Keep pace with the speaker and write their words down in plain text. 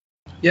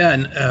Yeah,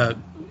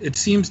 and it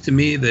seems to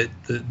me that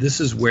this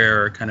is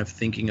where kind of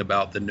thinking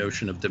about the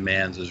notion of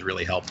demands is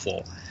really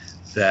helpful.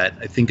 That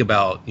I think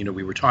about,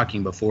 we were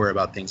talking before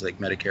about things like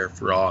Medicare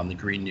for All and the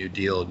Green New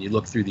Deal, and you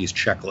look through these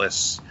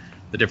checklists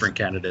the different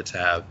candidates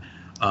have,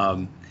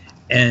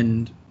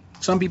 and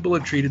some people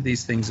have treated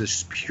these things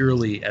as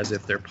purely as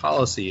if they're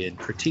policy and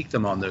critique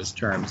them on those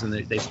terms, and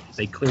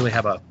they clearly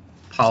have a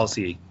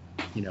policy,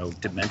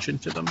 dimension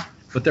to them.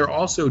 But they're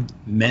also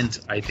meant,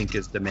 I think,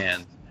 as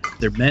demands.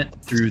 They're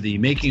meant through the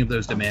making of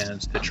those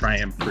demands to try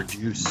and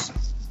produce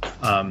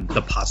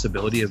the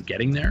possibility of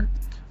getting there.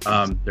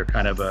 They're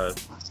kind of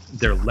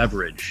their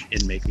leverage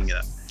in making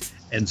them.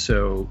 And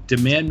so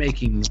demand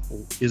making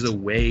is a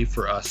way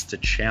for us to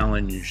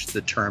challenge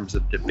the terms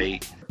of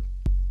debate.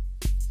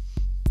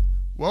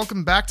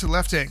 Welcome back to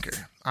Left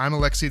Anchor. I'm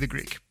Alexei the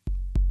Greek.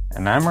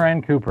 And I'm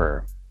Ryan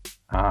Cooper.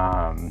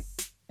 And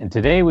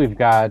today we've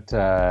got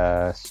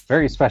a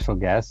very special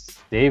guest,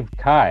 Dave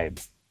Kibe,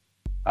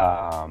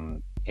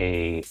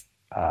 a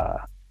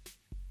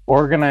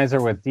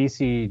organizer with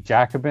DC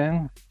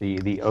Jacobin,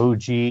 the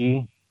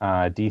OG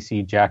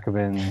DC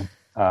Jacobin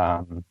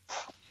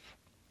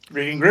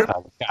reading group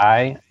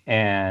guy,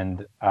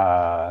 and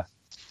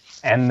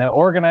the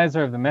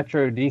organizer of the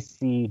Metro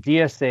DC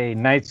DSA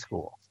Night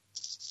School.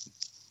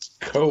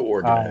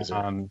 Co-organizer.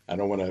 I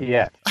don't want to.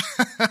 Yeah.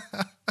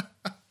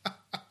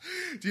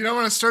 Do you not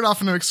want to start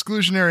off on an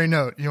exclusionary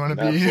note? You want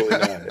to be? Absolutely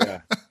not.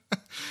 Yeah.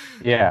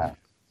 Yeah.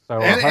 So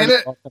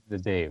welcome to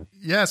Dave.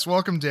 Yes,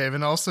 welcome, Dave,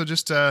 and also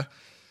just a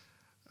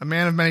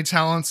man of many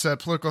talents, a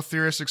political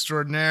theorist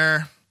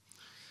extraordinaire.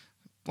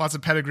 Lots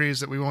of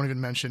pedigrees that we won't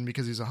even mention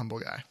because he's a humble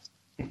guy.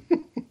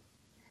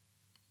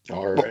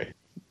 All right.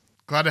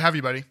 Glad to have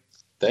you, buddy.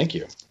 Thank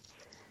you.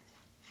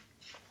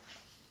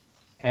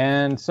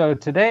 And so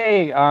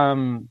today,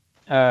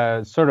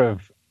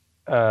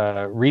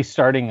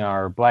 restarting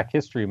our Black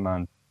History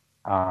Month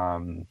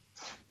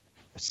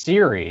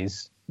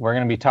series, we're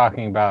going to be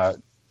talking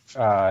about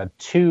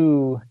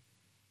two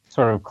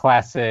sort of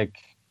classic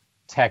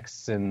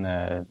texts in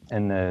the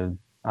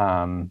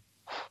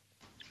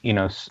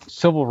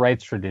civil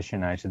rights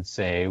tradition, I should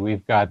say.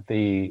 We've got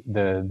the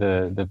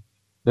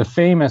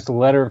famous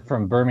letter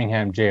from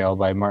Birmingham jail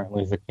by Martin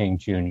Luther King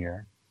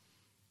Jr.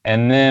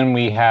 And then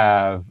we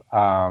have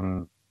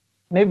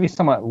maybe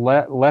somewhat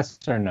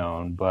lesser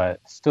known, but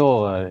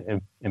still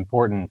an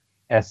important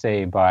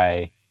essay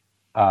by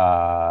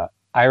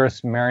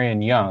Iris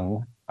Marion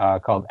Young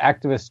called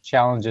Activist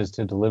Challenges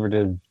to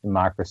Deliberative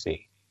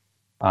Democracy,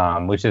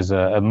 which is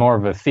a more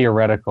of a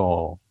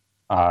theoretical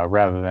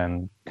rather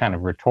than kind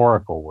of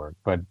rhetorical work.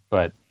 But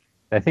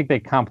I think they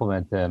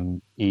complement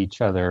them each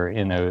other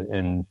in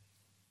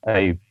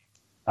a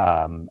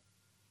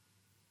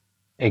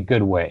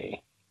good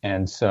way.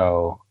 And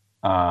so,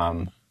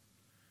 we're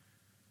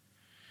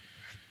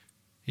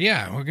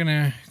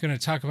gonna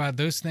talk about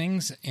those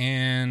things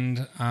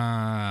and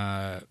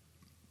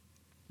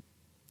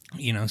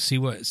see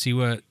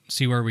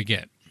where we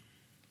get.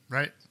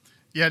 Right.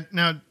 Yeah.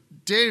 Now,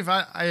 Dave,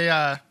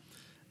 I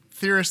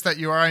theorist that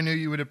you are, I knew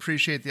you would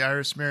appreciate the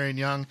Iris Marion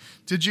Young.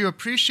 Did you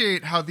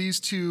appreciate how these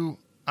two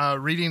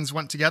readings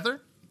went together?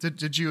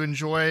 Did you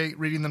enjoy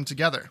reading them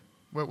together?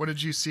 What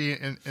did you see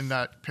in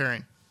that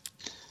pairing?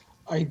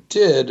 I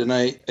did,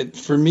 and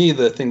for me,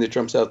 the thing that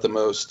jumps out the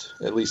most,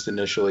 at least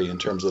initially, in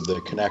terms of the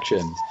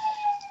connection,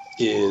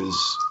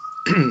 is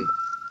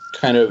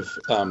kind of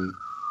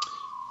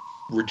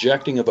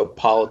rejecting of a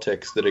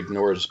politics that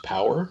ignores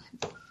power,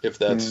 if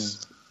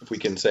we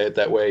can say it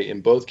that way.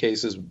 In both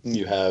cases,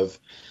 you have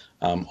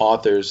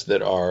authors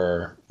that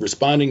are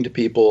responding to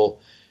people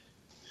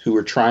who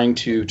are trying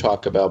to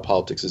talk about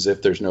politics as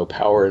if there's no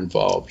power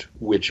involved,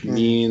 which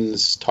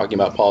means talking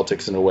about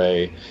politics in a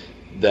way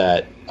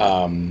that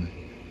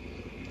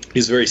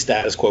is very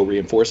status quo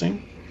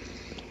reinforcing.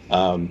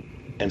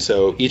 And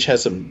so each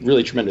has some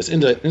really tremendous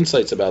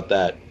insights about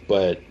that,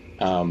 but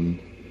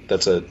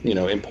that's a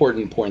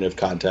important point of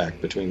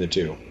contact between the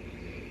two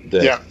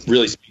that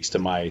really speaks to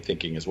my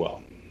thinking as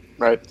well.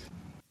 Right.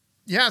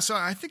 Yeah, so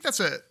I think that's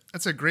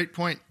a great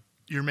point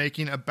you're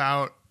making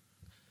about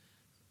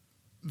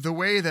the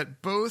way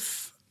that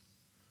both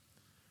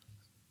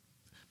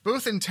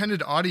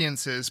intended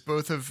audiences,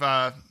 both of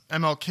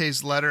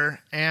MLK's letter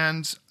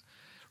and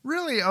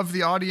really of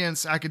the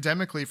audience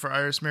academically for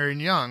Iris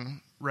Marion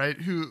Young, right,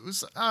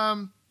 who's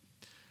a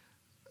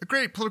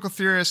great political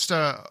theorist,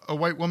 a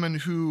white woman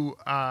who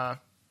I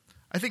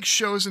think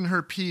shows in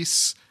her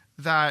piece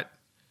that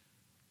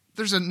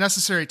there's a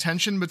necessary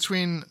tension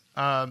between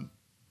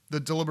the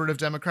deliberative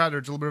Democrat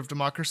or deliberative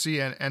democracy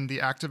and the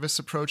activist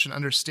approach and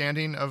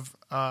understanding of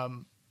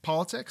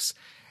politics.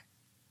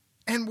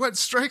 And what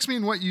strikes me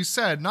in what you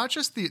said, not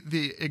just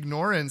the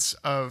ignorance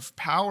of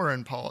power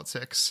in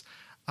politics,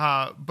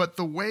 but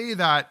the way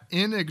that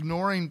in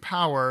ignoring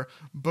power,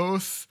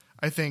 both,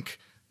 I think,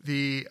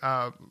 the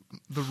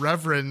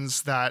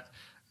reverends that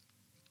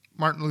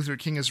Martin Luther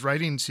King is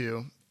writing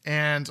to,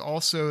 and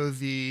also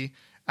the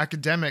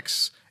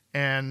academics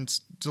and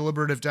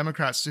deliberative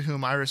Democrats to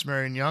whom Iris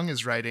Marion Young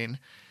is writing,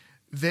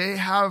 they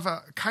have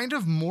a kind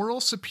of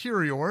moral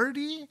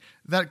superiority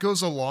that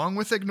goes along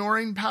with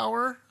ignoring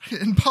power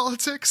in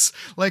politics.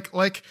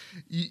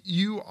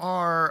 You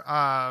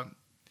are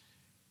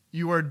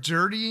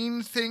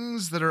dirtying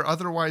things that are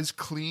otherwise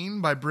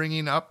clean by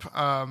bringing up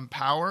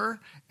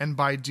power and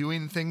by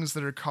doing things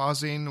that are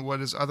causing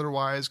what is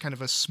otherwise kind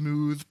of a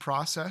smooth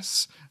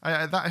process.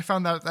 I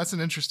found that's an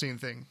interesting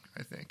thing,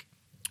 I think.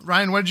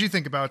 Ryan, what did you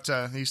think about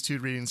these two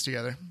readings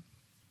together?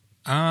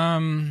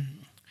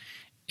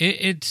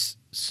 It's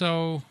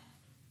so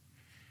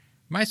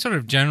my sort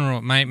of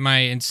general, my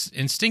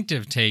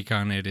instinctive take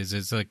on it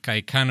is like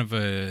a kind of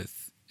a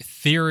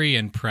theory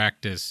and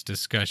practice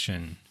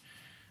discussion.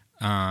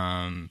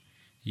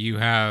 You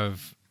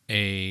have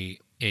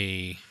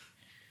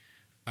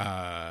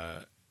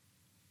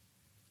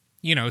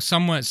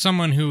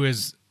someone who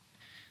is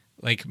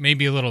like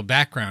maybe a little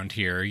background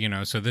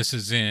here, so this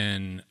is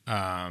in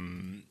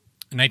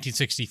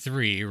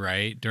 1963,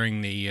 right?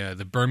 During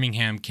the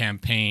Birmingham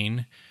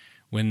campaign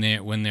when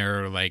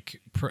they're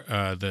like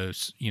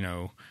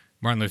Martin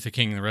Luther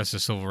King and the rest of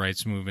the civil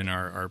rights movement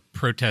are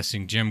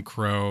protesting Jim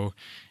Crow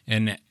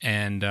and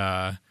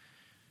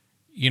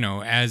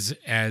as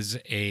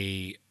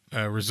a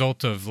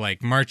result of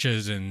like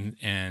marches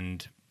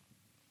and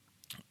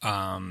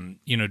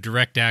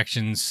direct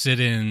actions,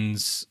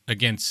 sit-ins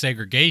against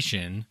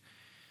segregation,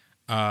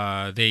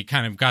 they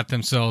kind of got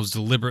themselves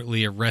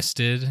deliberately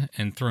arrested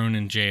and thrown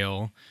in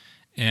jail,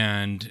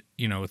 and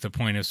with the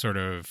point of sort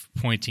of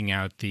pointing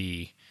out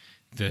the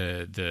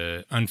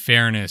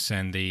unfairness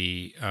and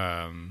the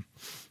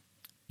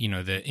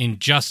the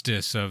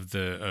injustice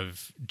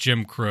of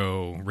Jim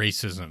Crow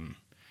racism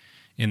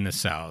in the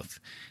South.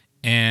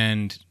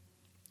 And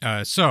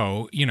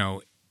so,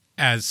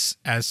 as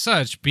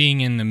such,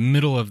 being in the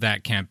middle of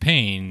that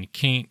campaign,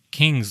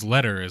 King's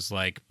letter is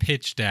like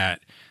pitched at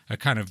a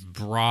kind of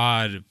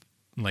broad,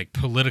 like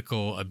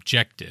political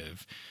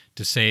objective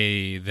to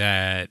say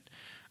that,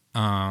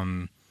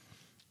 our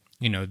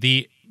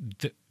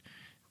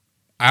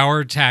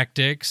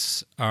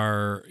tactics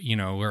are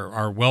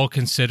well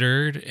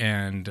considered,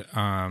 and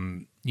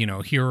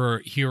here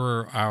are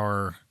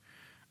our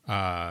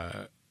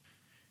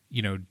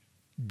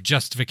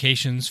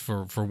justifications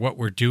for what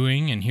we're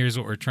doing, and here's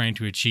what we're trying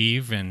to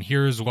achieve, and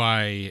here's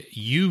why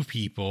you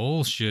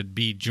people should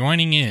be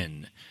joining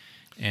in.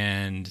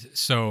 And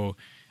so,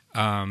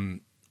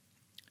 the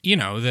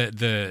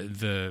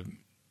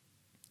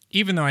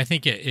even though I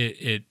think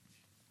it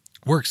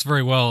works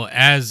very well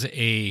as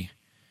a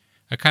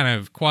kind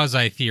of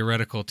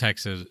quasi-theoretical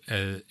text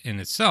in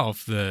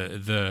itself,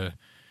 the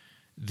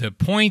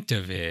point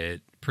of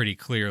it pretty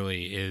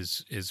clearly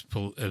is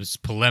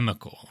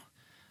polemical.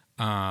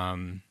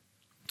 On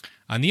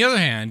the other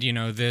hand,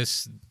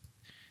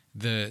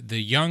 the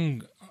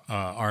Young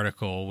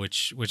article,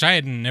 which I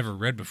had never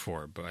read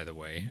before, by the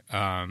way,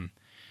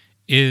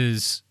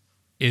 is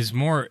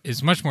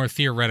much more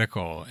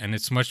theoretical, and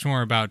it's much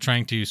more about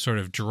trying to sort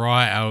of draw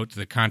out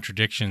the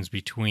contradictions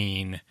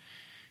between,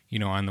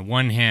 on the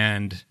one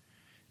hand,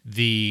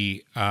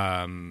 the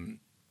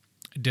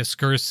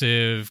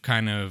discursive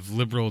kind of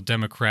liberal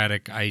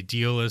democratic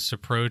idealist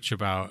approach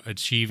about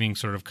achieving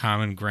sort of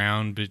common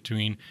ground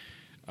between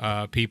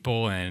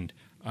people and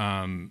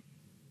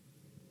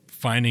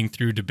finding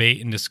through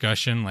debate and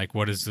discussion, like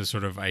what is the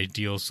sort of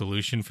ideal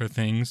solution for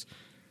things.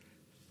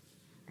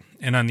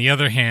 And on the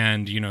other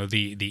hand,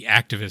 the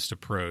activist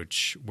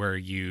approach where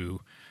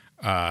you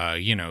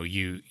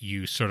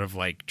sort of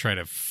like try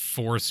to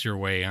force your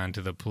way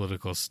onto the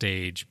political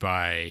stage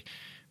by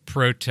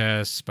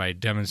protests, by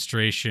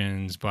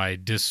demonstrations, by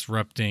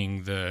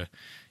disrupting the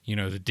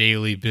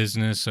daily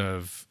business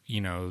of,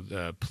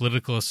 the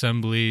political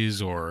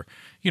assemblies, or,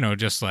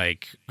 just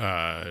like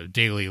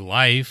daily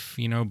life,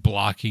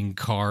 blocking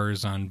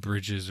cars on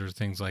bridges or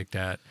things like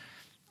that.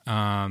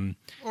 Or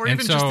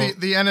even just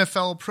the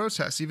NFL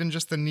protests, even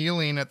just the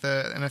kneeling at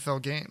the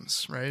NFL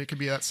games, right? It could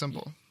be that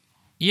simple.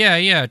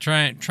 Yeah.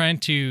 Trying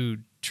to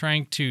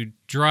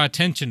draw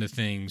attention to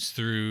things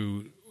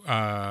through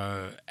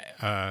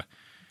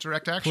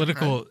direct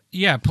action.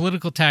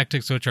 Political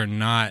tactics which are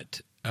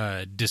not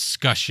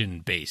discussion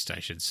based, I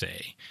should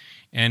say,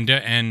 and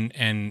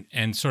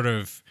sort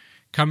of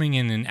coming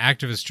in an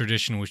activist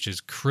tradition which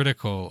is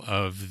critical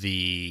of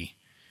the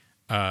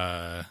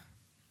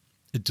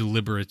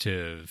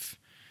deliberative,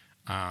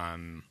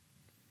 the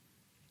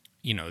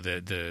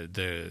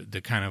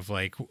kind of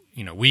like,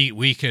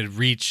 we could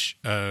reach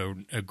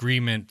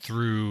agreement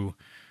through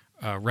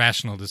a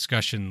rational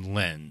discussion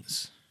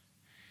lens.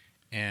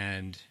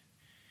 And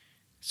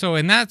so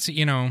in that sense,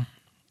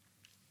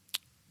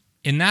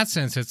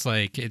 it's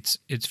like, it's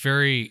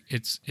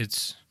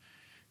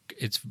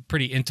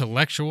pretty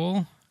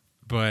intellectual,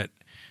 but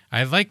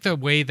I like the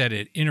way that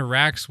it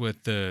interacts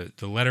with the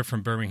letter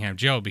from Birmingham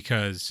jail,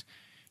 because,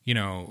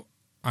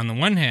 on the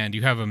one hand,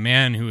 you have a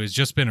man who has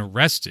just been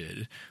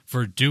arrested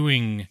for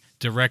doing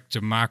direct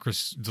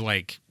democracy,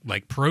 like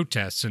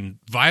protests and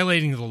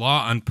violating the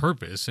law on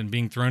purpose and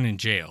being thrown in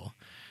jail.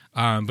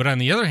 But on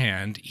the other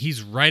hand,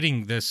 he's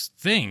writing this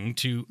thing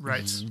to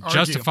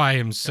justify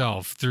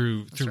himself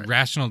through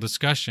rational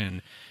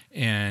discussion,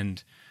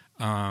 and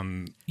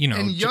And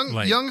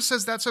Young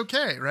says that's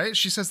okay, right?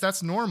 She says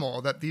that's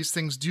normal, that these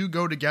things do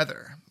go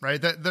together,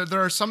 right? That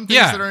there are some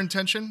things that are in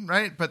tension,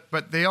 right?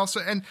 But they also,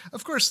 and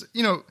of course,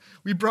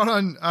 we brought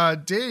on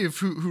Dave,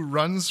 who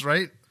runs,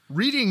 right,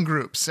 reading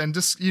groups, and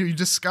you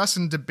discuss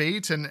and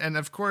debate, and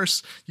of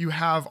course you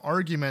have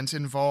argument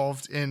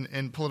involved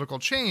in political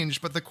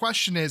change. But the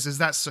question is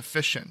that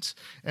sufficient?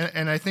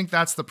 And I think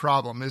that's the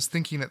problem, is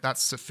thinking that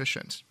that's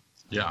sufficient.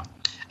 Yeah.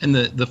 And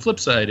the flip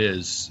side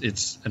is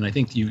and I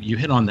think you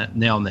hit on that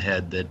nail on the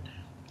head, that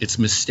it's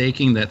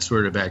mistaking that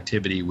sort of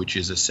activity, which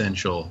is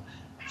essential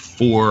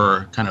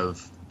for kind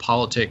of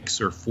politics,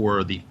 or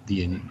for the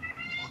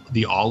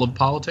all of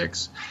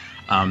politics.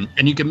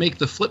 And you can make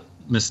the flip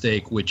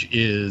mistake, which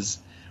is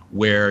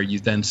where you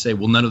then say,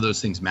 well, none of those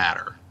things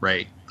matter,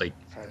 right? Like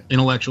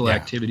intellectual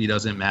activity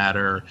doesn't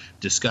matter,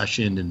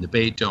 discussion and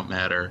debate don't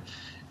matter.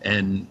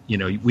 And,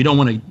 we don't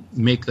want to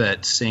make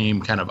that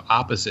same kind of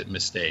opposite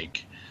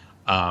mistake,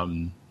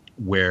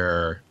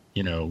 where,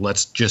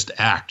 let's just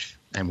act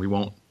and we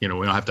won't, we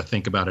don't have to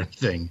think about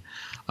anything.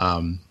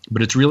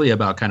 But it's really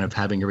about kind of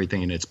having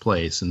everything in its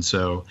place. And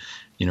so,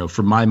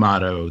 for my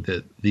motto,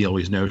 that the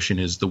always notion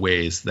is the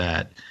ways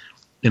that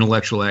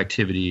intellectual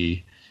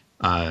activity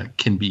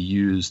can be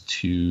used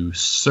to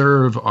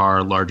serve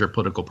our larger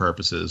political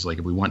purposes. Like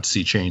if we want to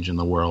see change in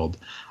the world,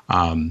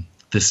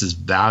 this is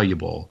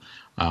valuable.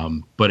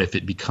 But if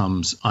it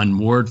becomes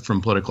unmoored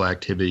from political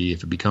activity,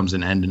 if it becomes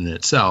an end in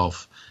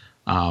itself,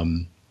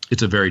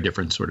 it's a very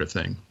different sort of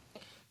thing.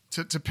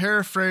 To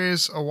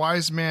paraphrase a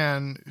wise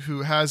man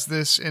who has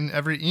this in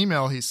every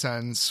email he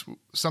sends,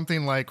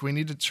 something like, we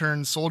need to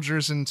turn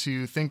soldiers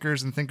into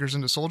thinkers and thinkers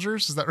into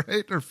soldiers. Is that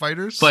right? Or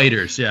fighters?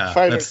 Fighters, yeah.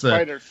 Fighters,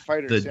 That's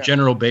the yeah.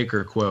 General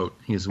Baker quote.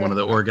 He's one of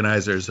the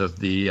organizers of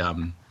the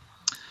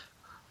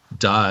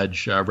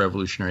Dodge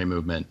Revolutionary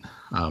Movement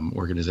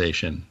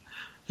organization.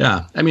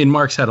 Yeah, I mean,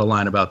 Marx had a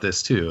line about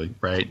this too,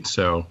 right?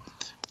 So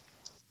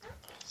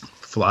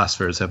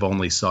philosophers have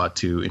only sought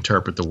to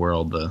interpret the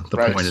world. The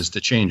point is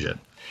to change it.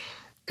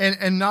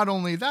 And not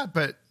only that,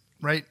 but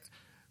right,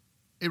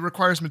 it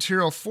requires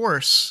material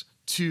force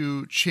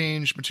to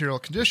change material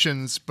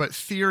conditions, but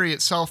theory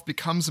itself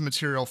becomes a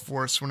material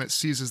force when it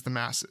seizes the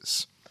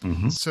masses.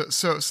 Mm-hmm.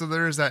 So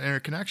there is that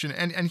interconnection.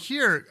 And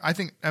here, I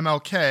think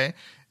MLK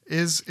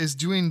is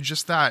doing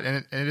just that,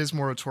 and it is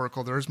more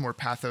rhetorical. There is more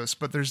pathos,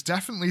 but there's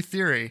definitely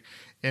theory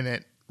in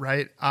it,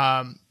 right?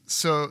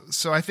 So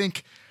I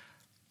think,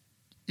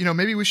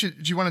 maybe we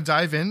should. Do you want to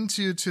dive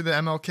into the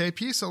MLK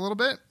piece a little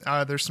bit?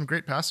 There's some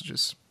great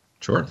passages.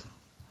 Sure.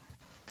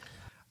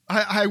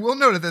 I will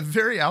note at the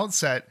very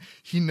outset,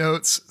 he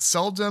notes,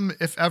 seldom,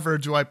 if ever,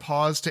 do I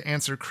pause to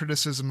answer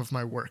criticism of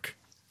my work.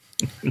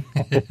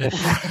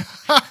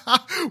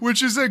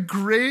 Which is a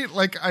great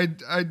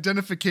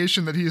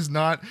identification that he is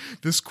not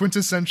this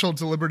quintessential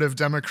deliberative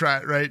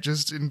Democrat, right?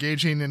 Just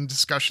engaging in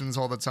discussions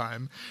all the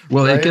time.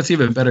 Well, right? It gets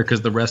even better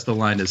because the rest of the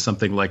line is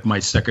something like, my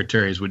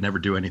secretaries would never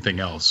do anything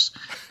else,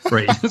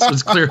 right? So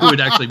it's clear who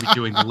would actually be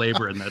doing the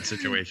labor in that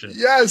situation.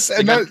 Yes,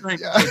 and I'm trying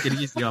to take it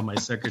easy on my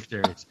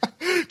secretaries.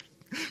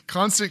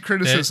 Constant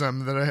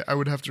criticism that I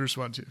would have to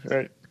respond to.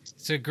 Right.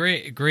 It's a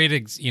great,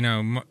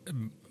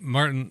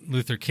 Martin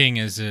Luther King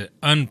is an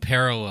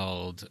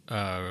unparalleled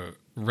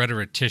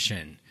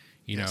rhetorician.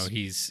 He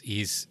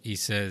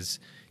says,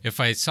 if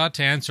I sought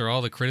to answer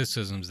all the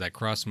criticisms that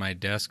cross my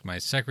desk, my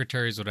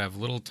secretaries would have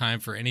little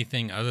time for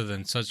anything other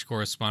than such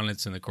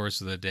correspondence in the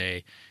course of the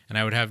day, and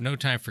I would have no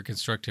time for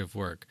constructive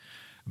work.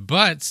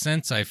 But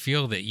since I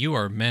feel that you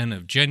are men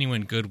of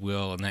genuine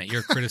goodwill and that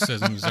your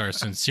criticisms are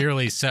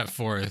sincerely set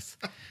forth,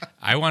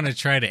 I want to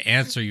try to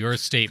answer your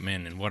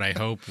statement in what I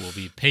hope will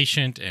be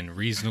patient and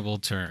reasonable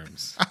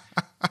terms.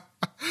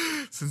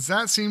 Since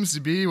that seems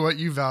to be what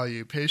you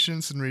value,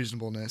 patience and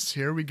reasonableness,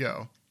 here we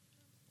go.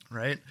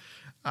 Right?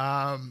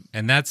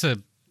 And that's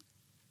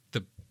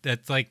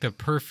like the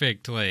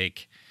perfect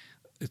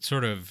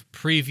sort of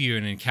preview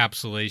and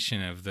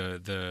encapsulation of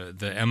the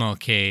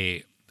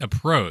MLK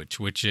approach,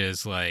 which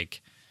is on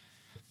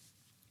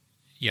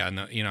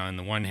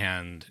the one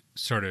hand,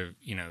 sort of,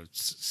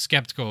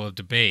 skeptical of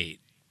debate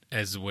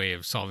as a way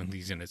of solving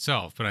things in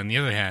itself, but on the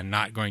other hand,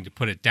 not going to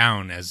put it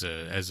down as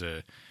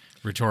a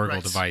rhetorical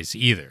device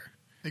either.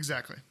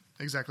 Exactly.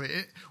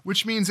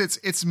 Which means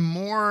it's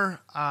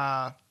more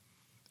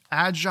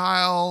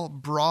agile,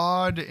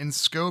 broad in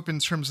scope in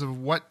terms of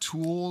what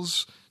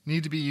tools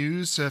need to be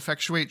used to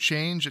effectuate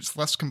change. It's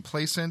less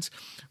complacent,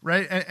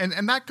 right?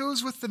 And that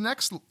goes with the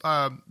next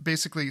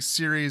basically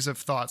series of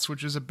thoughts,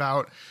 which is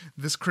about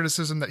this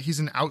criticism that he's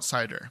an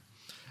outsider,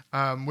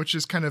 which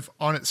is kind of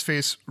on its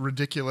face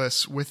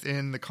ridiculous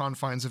within the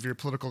confines of your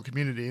political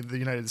community, the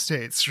United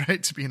States,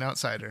 right? To be an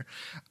outsider.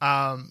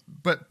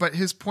 But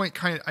his point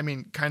kind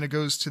of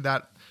goes to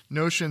that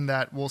notion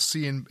that we'll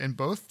see in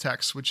both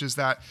texts, which is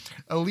that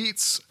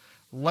elites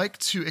like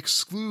to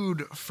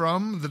exclude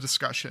from the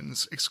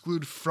discussions,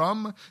 exclude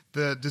from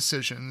the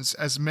decisions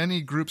as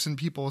many groups and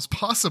people as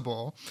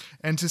possible,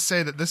 and to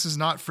say that this is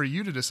not for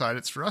you to decide,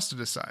 it's for us to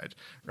decide,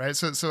 right?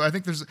 So I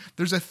think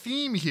there's a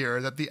theme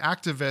here that the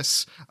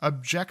activists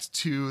object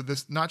to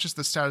this, not just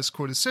the status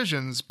quo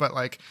decisions, but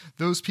like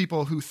those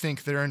people who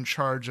think they're in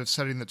charge of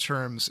setting the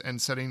terms and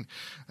setting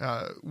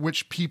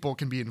which people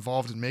can be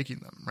involved in making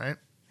them, right?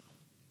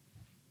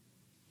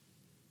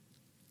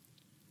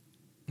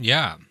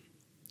 Yeah.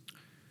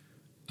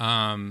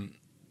 And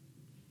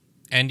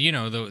you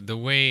know, the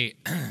way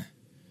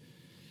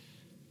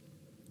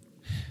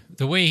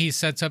the way he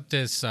sets up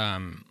this,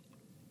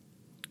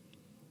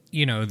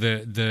 you know,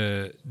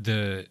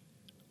 the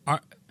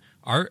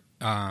art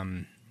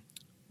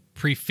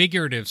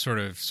prefigurative sort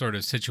of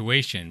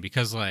situation,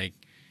 because like,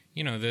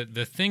 you know,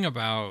 the thing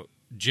about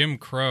Jim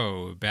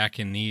Crow back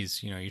in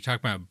these, you know, you're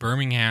talking about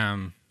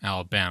Birmingham,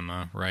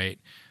 Alabama, right?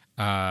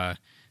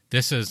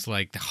 This is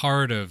like the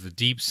heart of the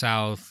Deep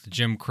South. The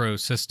Jim Crow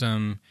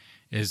system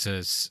is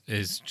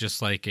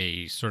just like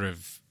a sort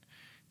of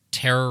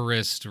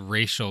terrorist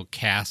racial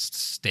caste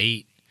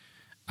state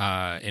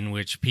in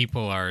which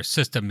people are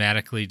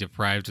systematically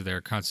deprived of their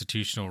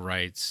constitutional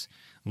rights,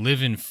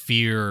 live in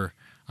fear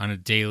on a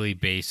daily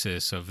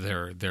basis of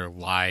their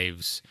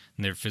lives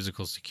and their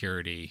physical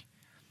security.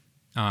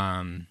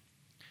 And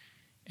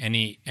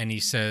he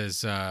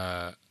says,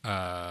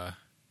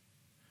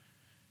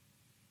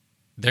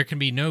 there can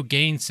be no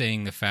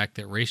gainsaying the fact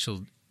that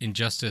racial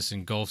injustice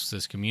engulfs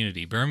this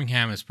community.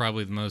 Birmingham is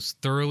probably the most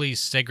thoroughly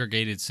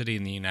segregated city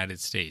in the United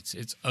States.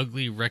 Its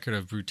ugly record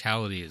of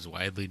brutality is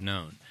widely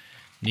known.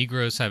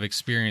 Negroes have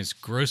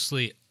experienced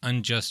grossly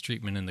unjust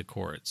treatment in the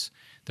courts.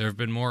 There have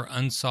been more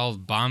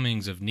unsolved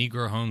bombings of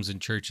Negro homes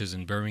and churches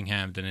in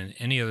Birmingham than in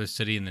any other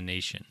city in the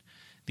nation.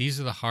 These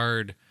are the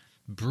hard,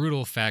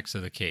 brutal facts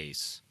of the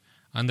case.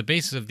 On the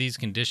basis of these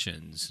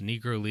conditions,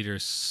 Negro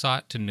leaders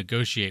sought to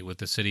negotiate with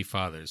the city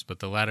fathers, but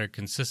the latter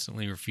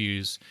consistently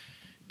refused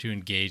to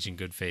engage in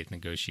good faith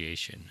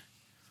negotiation.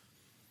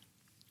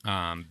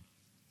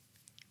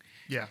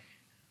 Yeah.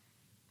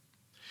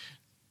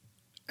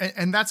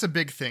 And that's a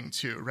big thing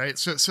too, right?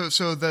 So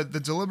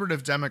the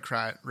deliberative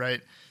Democrat,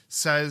 right,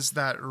 says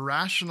that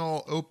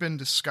rational, open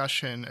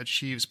discussion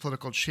achieves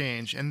political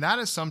change. And that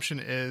assumption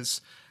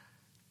is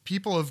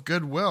people of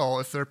goodwill,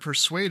 if they're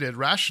persuaded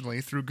rationally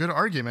through good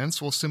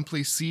arguments, will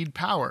simply cede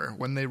power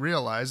when they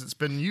realize it's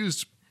been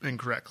used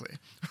incorrectly,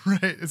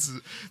 right? It's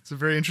a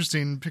very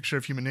interesting picture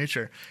of human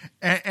nature.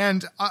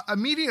 And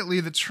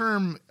immediately the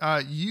term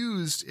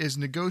used is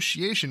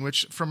negotiation,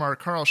 which from our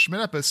Carl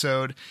Schmitt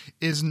episode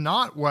is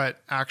not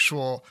what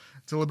actual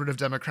deliberative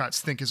Democrats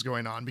think is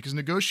going on, because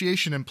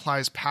negotiation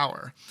implies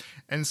power.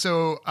 And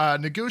so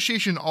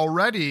negotiation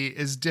already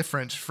is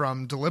different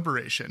from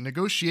deliberation.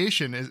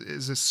 Negotiation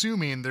is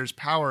assuming there's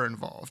power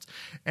involved.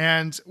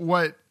 And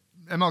what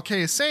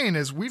MLK is saying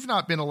is we've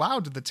not been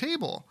allowed to the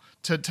table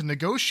to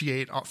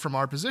negotiate from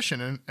our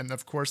position. And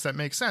of course, that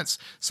makes sense.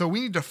 So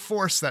we need to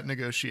force that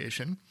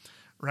negotiation,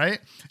 right?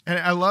 And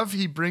I love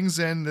he brings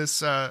in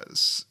this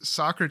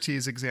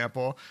Socrates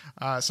example.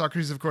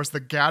 Socrates, of course, the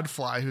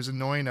gadfly who's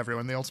annoying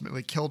everyone. They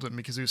ultimately killed him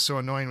because he was so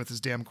annoying with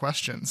his damn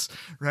questions,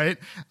 right?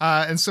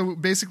 And so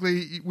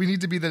basically, we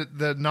need to be the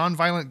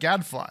nonviolent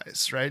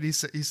gadflies, right? He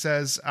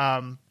says,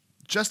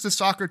 just as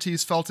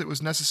Socrates felt it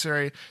was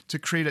necessary to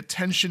create a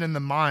tension in the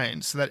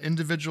mind so that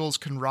individuals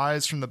can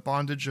rise from the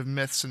bondage of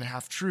myths and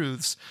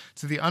half-truths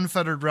to the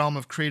unfettered realm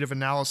of creative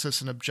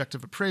analysis and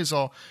objective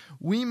appraisal,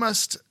 we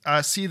must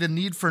see the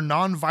need for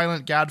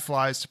nonviolent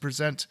gadflies to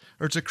present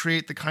or to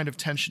create the kind of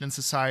tension in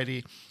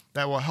society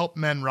that will help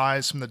men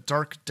rise from the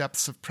dark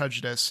depths of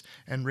prejudice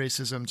and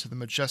racism to the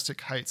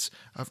majestic heights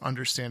of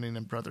understanding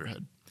and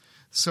brotherhood.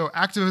 So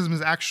activism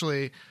is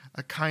actually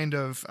a kind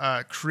of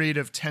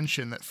creative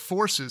tension that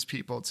forces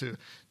people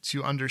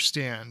to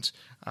understand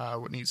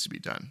what needs to be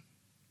done.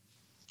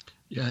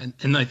 Yeah,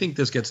 and I think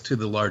this gets to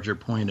the larger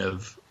point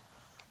of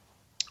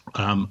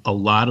a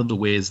lot of the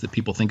ways that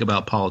people think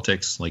about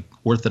politics, like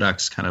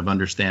orthodox kind of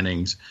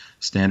understandings,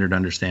 standard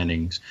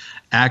understandings,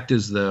 act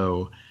as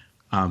though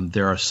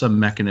there are some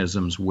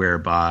mechanisms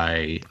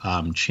whereby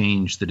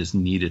change that is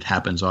needed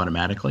happens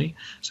automatically.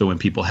 So when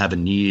people have a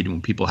need,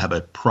 when people have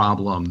a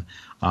problem,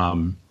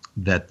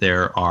 that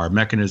there are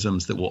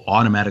mechanisms that will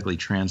automatically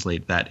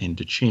translate that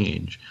into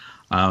change.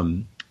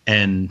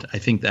 And I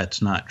think that's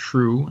not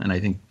true. And I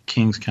think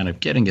King's kind of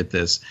getting at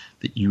this,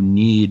 that you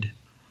need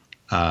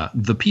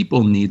the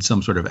people need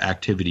some sort of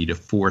activity to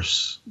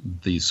force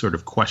these sort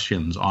of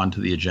questions onto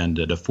the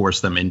agenda, to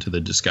force them into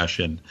the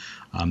discussion.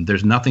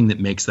 There's nothing that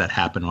makes that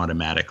happen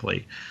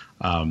automatically.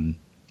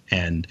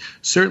 And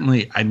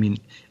certainly, I mean,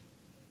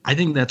 I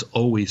think that's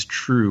always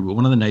true. But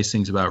one of the nice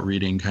things about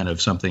reading kind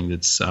of something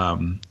that's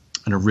an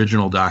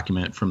original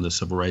document from the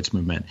civil rights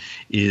movement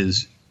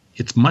is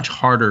it's much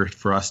harder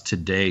for us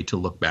today to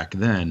look back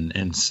then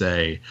and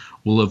say,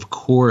 well, of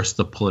course,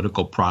 the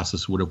political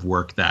process would have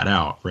worked that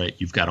out, right?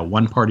 You've got a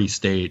one-party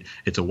state.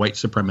 It's a white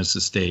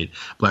supremacist state.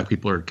 Black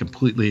people are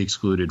completely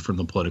excluded from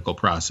the political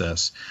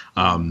process.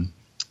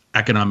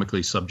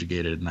 economically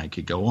subjugated, and I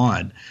could go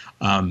on.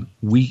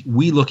 We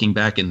looking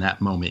back in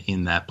that moment,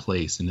 in that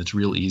place, and it's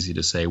real easy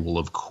to say, well,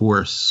 of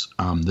course,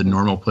 the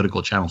normal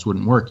political channels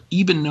wouldn't work,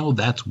 even though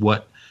that's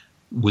what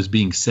was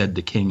being said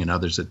to King and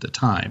others at the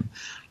time.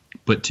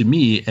 But to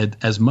me,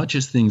 as much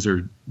as things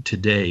are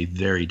today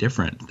very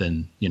different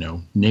than,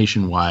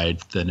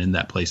 nationwide, than in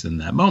that place in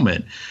that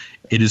moment,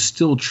 it is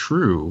still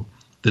true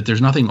that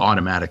there's nothing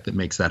automatic that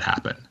makes that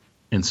happen.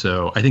 And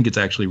so I think it's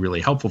actually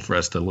really helpful for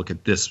us to look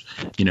at this,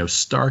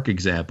 stark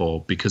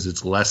example, because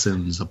its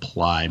lessons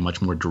apply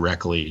much more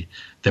directly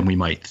than we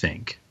might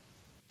think.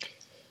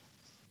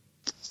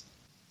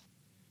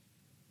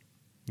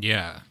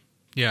 Yeah,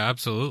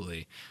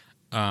 absolutely.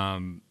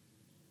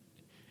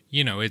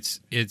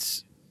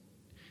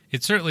 It's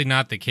certainly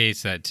not the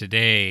case that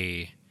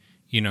today,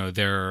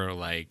 there are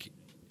like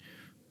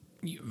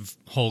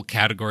whole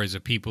categories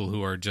of people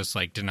who are just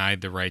like denied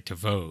the right to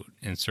vote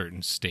in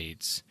certain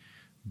states.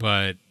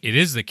 But it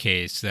is the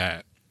case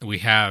that we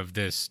have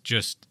this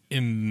just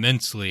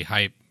immensely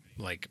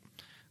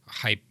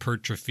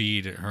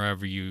hypertrophied,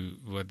 however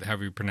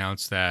you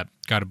pronounce that.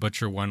 Got to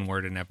butcher one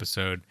word an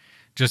episode.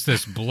 Just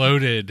this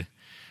bloated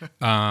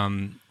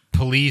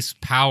police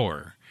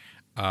power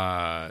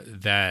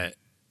that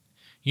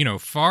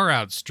far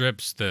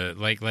outstrips the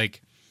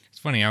like. It's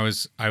funny. I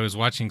was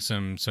watching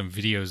some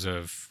videos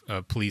of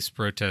police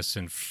protests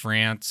in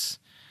France,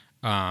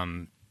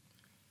 and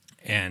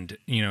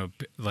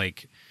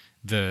like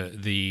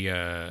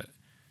the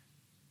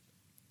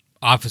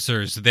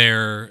officers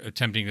there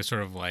attempting to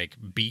sort of like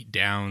beat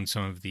down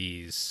some of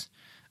these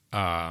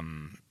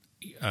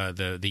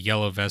the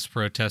yellow vest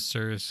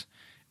protesters,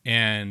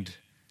 and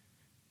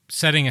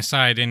setting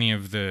aside any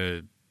of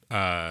the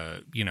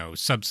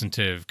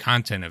substantive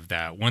content of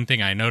that. One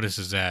thing I noticed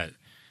is that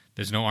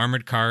there's no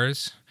armored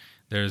cars,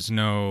 there's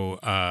no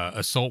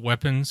assault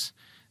weapons,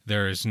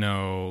 there's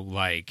no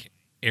like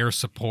air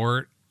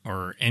support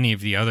or any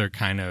of the other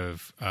kind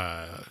of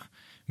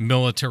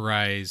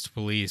militarized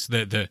police.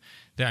 They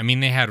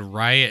had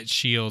riot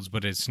shields,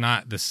 but it's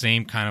not the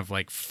same kind of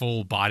like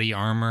full body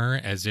armor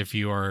as if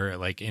you are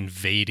like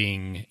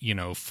invading,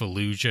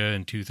 Fallujah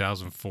in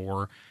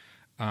 2004.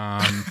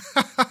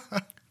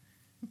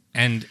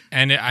 And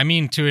I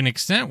mean, to an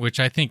extent, which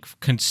I think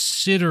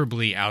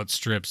considerably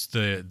outstrips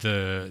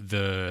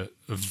the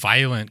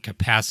violent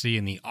capacity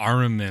and the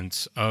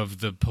armaments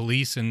of the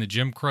police in the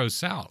Jim Crow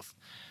South.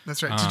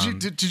 That's right.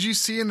 Did you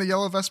see in the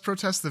Yellow Vest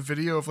protest the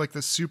video of like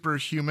the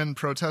superhuman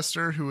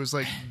protester who was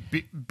like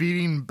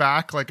beating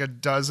back like a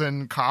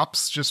dozen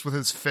cops just with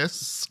his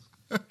fists?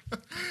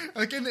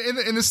 Like in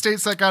the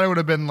States, that guy would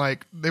have been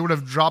like, they would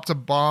have dropped a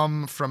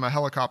bomb from a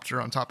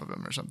helicopter on top of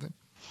him or something.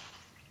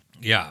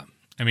 Yeah.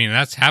 I mean,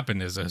 that's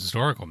happened as a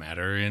historical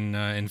matter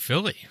in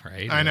Philly,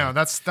 right? I know.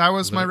 That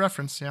was my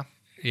reference. Yeah.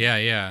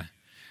 Yeah.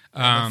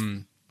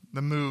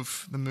 The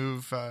move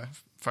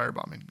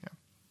firebombing. Yeah.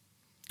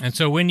 And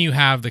so when you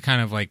have the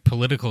kind of like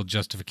political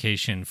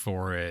justification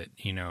for it,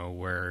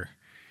 where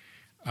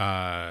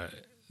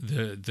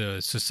the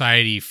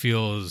society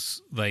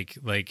feels like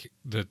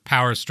the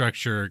power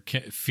structure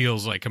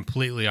feels like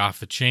completely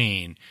off the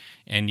chain,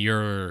 and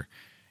you're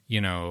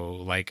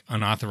like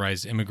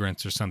unauthorized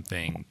immigrants or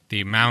something,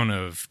 the amount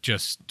of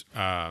just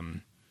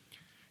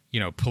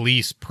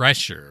police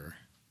pressure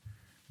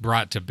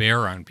brought to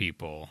bear on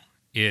people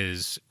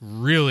is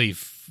really,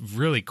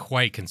 really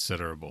quite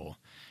considerable.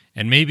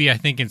 And maybe, I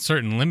think, in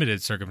certain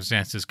limited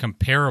circumstances,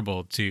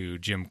 comparable to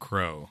Jim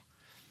Crow.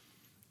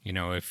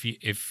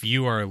 If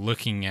you are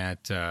looking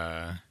at,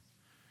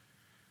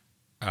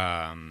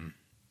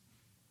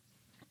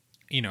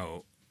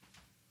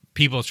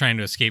 people trying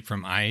to escape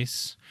from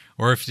ICE,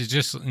 or if it's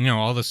just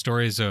all the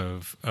stories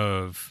of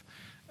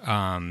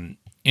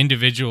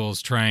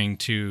individuals trying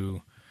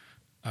to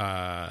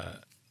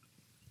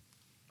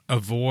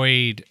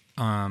avoid.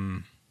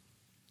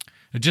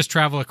 Just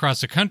travel across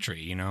the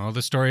country,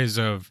 the stories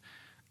of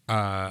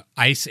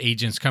ICE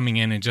agents coming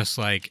in and just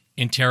like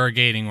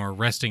interrogating or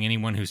arresting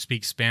anyone who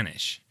speaks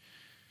Spanish.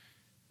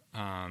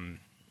 We're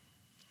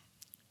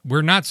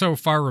not so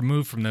far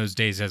removed from those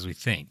days as we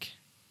think.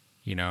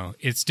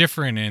 It's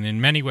different and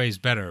in many ways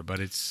better, but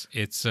it's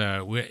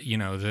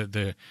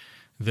the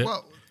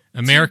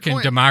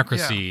American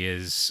democracy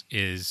is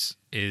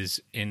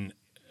in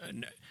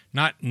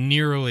not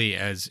nearly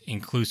as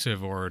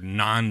inclusive or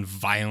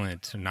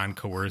non-violent,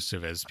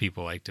 non-coercive as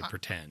people like to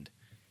pretend.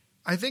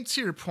 I think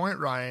to your point,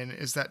 Ryan,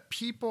 is that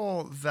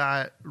people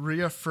that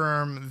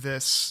reaffirm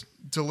this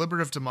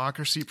deliberative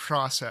democracy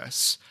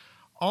process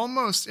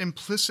almost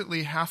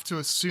implicitly have to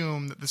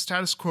assume that the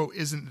status quo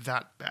isn't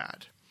that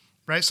bad,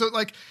 right? So,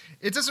 like,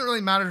 it doesn't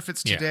really matter if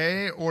it's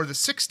today or the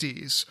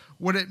 60s.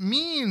 What it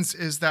means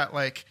is that,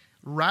 like,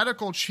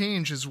 radical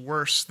change is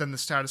worse than the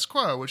status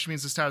quo, which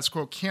means the status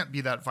quo can't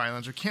be that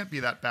violent or can't be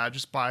that bad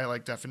just by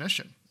like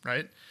definition,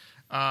 right?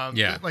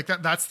 Like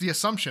that's the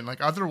assumption.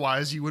 Like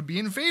otherwise you would be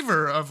in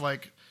favor of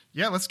like,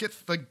 yeah, let's get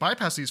like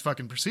bypass these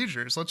fucking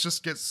procedures. Let's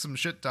just get some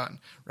shit done,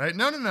 right?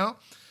 No.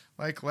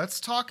 Like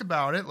let's talk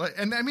about it.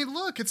 And I mean,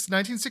 look, it's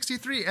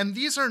 1963 and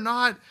these are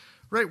not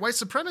right? White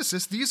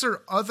supremacists, these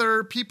are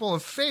other people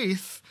of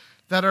faith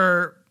that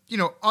are,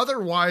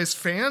 otherwise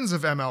fans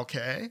of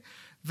MLK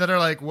that are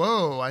like,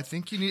 whoa, I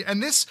think you need,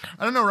 and this,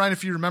 I don't know, Ryan,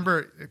 if you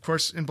remember, of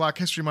course, in Black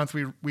History Month,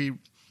 we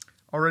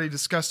already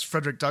discussed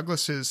Frederick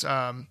Douglass's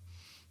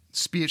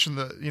speech on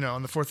the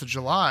 4th of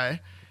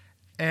July.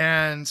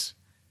 And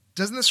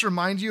doesn't this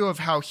remind you of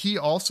how he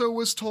also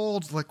was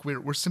told, like,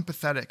 we're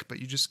sympathetic, but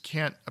you just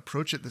can't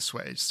approach it this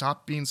way.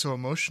 Stop being so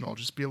emotional.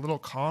 Just be a little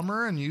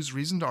calmer and use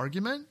reasoned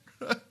argument.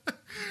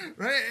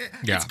 Right?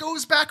 Yeah. It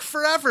goes back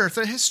forever.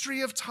 The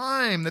history of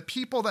time. The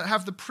people that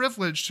have the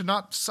privilege to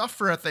not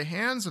suffer at the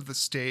hands of the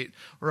state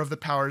or of the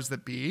powers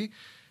that be,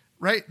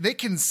 right? They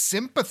can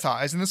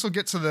sympathize, and this will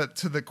get to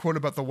the quote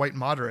about the white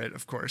moderate,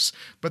 of course,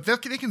 but they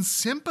can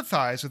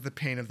sympathize with the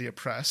pain of the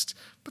oppressed,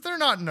 but they're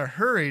not in a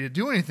hurry to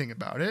do anything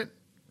about it.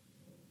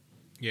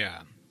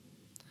 Yeah.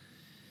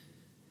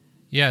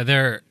 Yeah,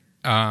 they're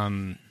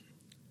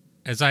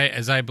as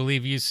I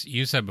believe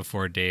you said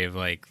before, Dave,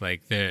 like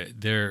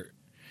they're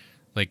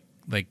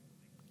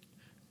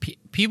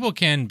people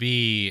can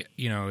be,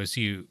 as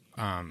you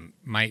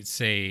might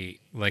say,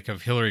 like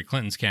of Hillary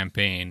Clinton's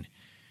campaign,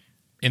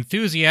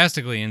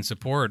 enthusiastically in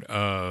support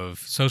of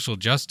social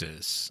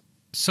justice,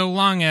 so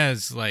long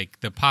as like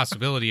the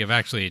possibility of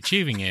actually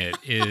achieving it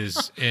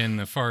is in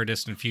the far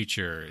distant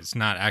future. It's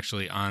not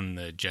actually on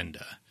the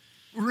agenda.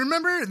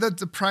 Remember that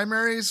the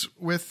primaries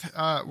with,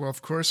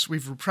 of course,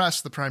 we've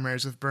repressed the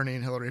primaries with Bernie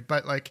and Hillary,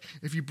 but like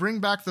if you bring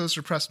back those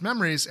repressed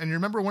memories, and you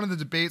remember one of the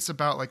debates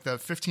about like the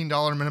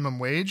 $15 minimum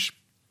wage,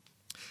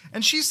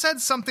 and she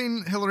said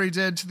something, Hillary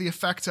did, to the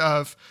effect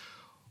of,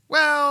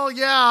 well,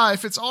 yeah,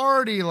 if it's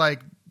already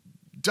like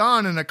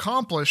done and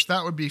accomplished,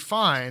 that would be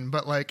fine,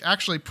 but like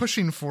actually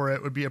pushing for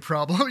it would be a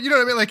problem. You know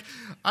what I mean? Like,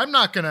 I'm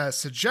not going to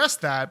suggest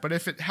that, but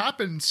if it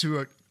happened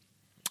to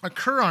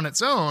occur on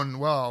its own,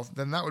 well,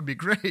 then that would be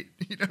great.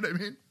 You know what I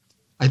mean?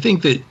 I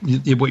think that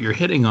what you're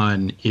hitting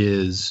on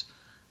is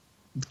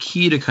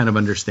key to kind of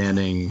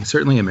understanding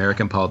certainly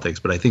American politics,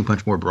 but I think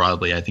much more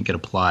broadly, I think it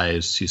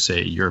applies to,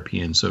 say,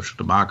 European social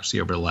democracy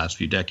over the last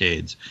few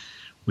decades,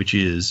 which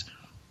is,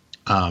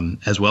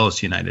 as well as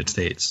the United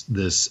States,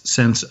 this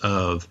sense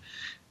of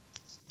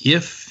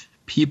if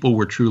people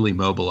were truly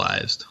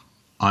mobilized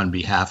on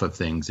behalf of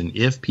things, and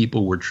if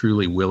people were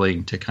truly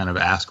willing to kind of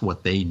ask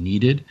what they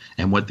needed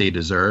and what they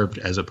deserved,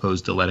 as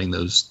opposed to letting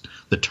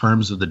the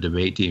terms of the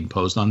debate be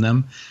imposed on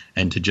them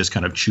and to just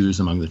kind of choose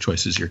among the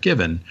choices you're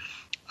given,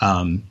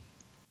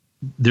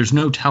 there's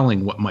no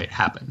telling what might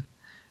happen.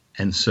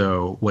 And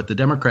so what the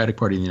Democratic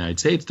Party in the United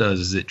States does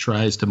is it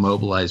tries to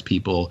mobilize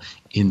people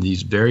in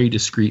these very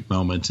discrete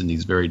moments, in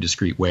these very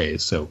discrete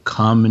ways. So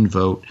come and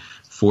vote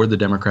for the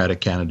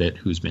Democratic candidate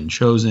who's been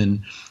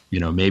chosen,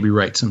 maybe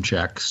write some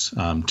checks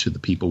to the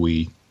people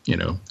we,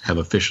 have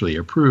officially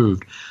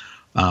approved,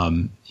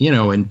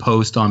 and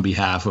post on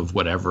behalf of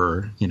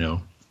whatever,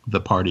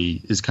 the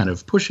party is kind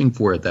of pushing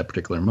for at that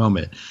particular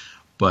moment.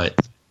 But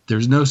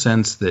there's no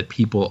sense that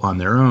people on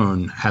their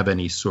own have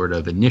any sort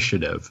of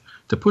initiative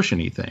to push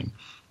anything.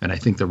 And I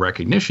think the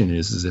recognition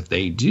is if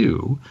they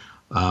do,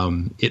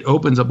 it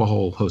opens up a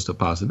whole host of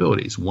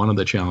possibilities. One of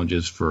the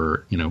challenges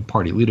for,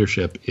 party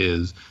leadership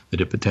is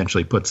that it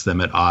potentially puts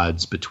them at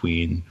odds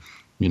between,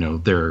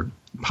 their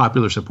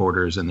popular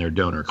supporters and their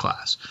donor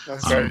class.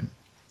 That's right.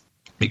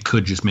 It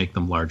could just make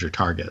them larger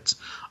targets.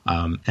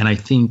 And I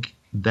think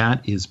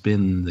that has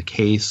been the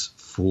case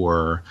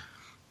for,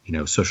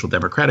 social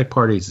democratic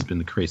parties. It's been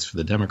the case for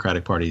the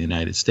Democratic Party in the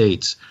United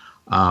States.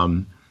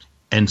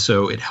 And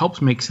so it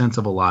helps make sense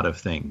of a lot of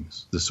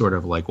things. The sort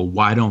of like, well,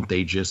 why don't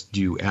they just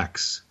do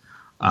X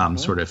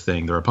sort of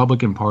thing? The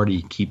Republican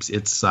Party keeps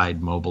its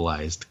side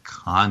mobilized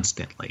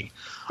constantly.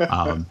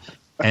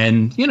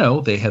 And,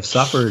 they have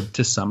suffered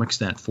to some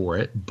extent for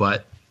it,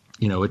 but,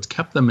 it's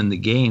kept them in the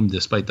game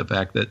despite the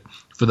fact that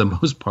for the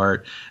most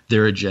part,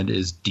 their agenda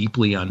is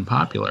deeply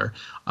unpopular.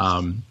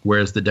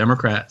 Whereas the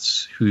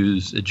Democrats,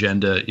 whose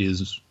agenda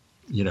is,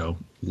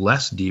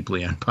 less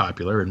deeply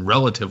unpopular and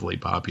relatively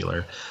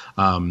popular,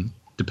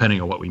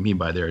 depending on what we mean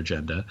by their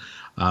agenda,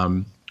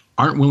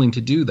 aren't willing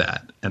to do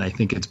that. And I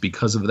think it's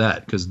because of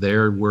that, because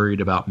they're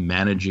worried about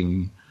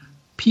managing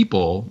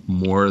people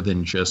more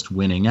than just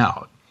winning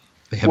out.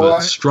 They have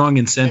a strong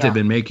incentive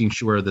in making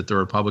sure that the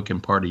Republican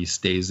Party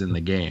stays in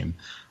the game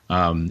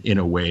in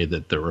a way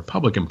that the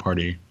Republican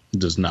Party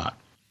does not.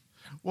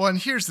 Well, and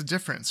here's the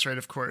difference, right,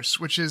 of course,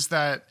 which is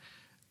that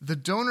the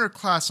donor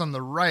class on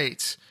the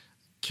right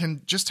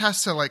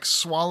has to like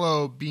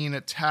swallow being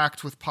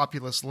attacked with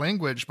populist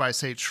language by,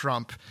 say,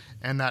 Trump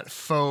and that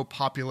faux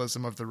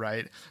populism of the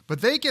right.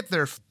 But they get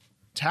their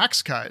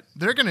tax cut.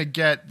 They're going to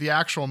get the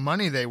actual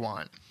money they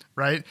want.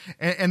 Right.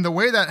 And the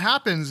way that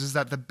happens is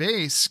that the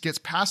base gets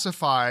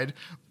pacified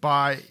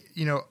by,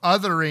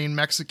 othering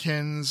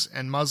Mexicans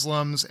and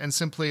Muslims and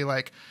simply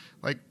like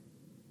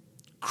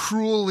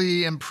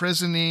cruelly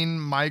imprisoning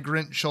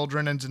migrant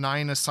children and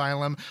denying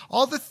asylum.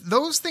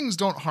 Those things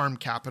don't harm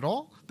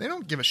capital. They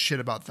don't give a shit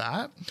about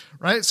that,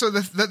 right? So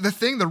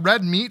the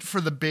red meat for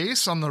the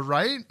base on the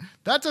right,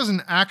 that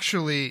doesn't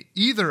actually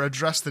either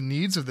address the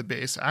needs of the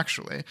base,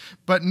 actually,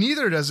 but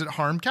neither does it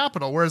harm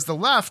capital. Whereas the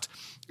left,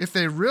 if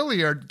they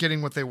really are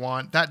getting what they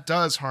want, that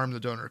does harm the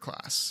donor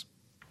class.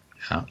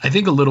 Yeah, I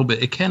think a little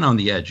bit. It can on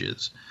the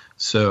edges.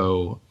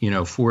 So,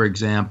 for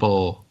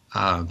example,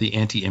 the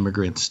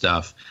anti-immigrant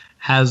stuff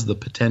has the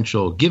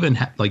potential, given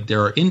like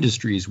there are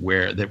industries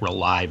that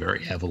rely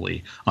very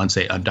heavily on,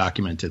 say,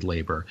 undocumented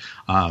labor.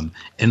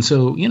 And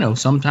so,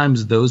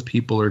 sometimes those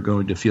people are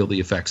going to feel the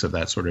effects of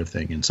that sort of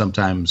thing. And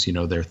sometimes,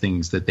 there are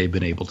things that they've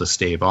been able to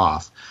stave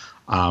off.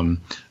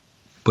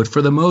 But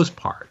for the most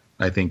part,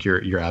 I think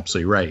you're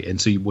absolutely right. And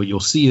so what you'll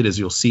see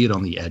it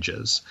on the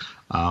edges,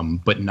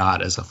 but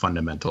not as a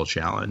fundamental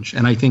challenge.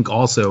 And I think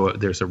also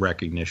there's a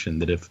recognition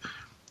that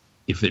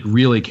if it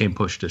really came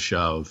push to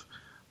shove,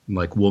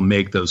 like we'll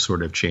make those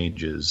sort of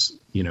changes.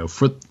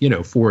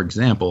 For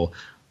example,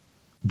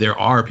 there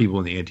are people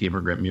in the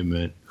anti-immigrant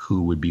movement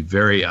who would be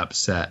very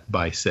upset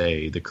by,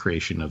 say, the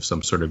creation of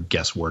some sort of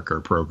guest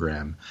worker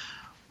program.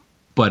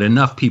 But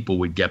enough people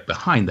would get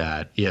behind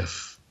that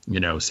if,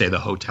 say the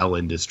hotel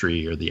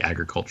industry or the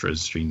agriculture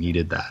industry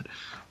needed that,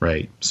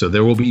 right? So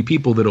there will be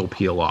people that'll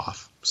peel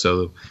off.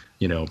 So,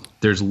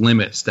 there's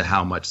limits to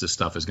how much this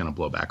stuff is going to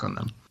blow back on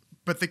them.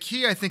 But the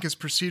key, I think, is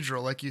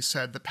procedural. Like you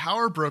said, the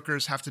power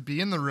brokers have to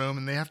be in the room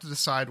and they have to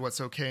decide what's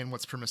okay and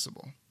what's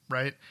permissible,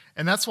 right?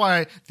 And that's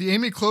why the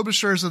Amy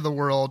Klobuchars of the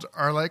world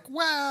are like,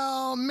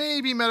 well,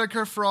 maybe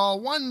Medicare for all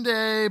one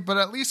day, but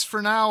at least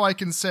for now I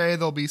can say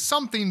there'll be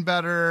something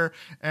better,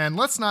 and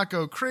let's not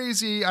go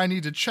crazy. I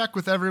need to check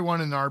with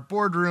everyone in our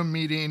boardroom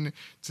meeting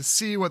to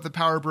see what the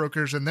power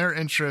brokers and their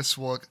interests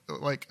will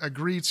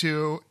agree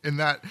to in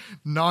that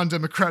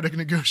non-democratic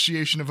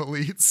negotiation of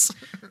elites,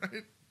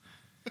 right?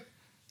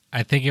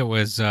 I think it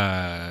was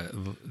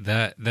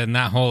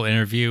that whole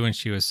interview when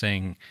she was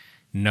saying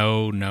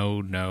no,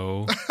 no,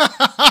 no,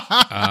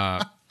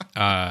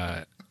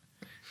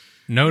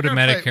 no to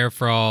Medicare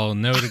for all,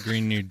 no to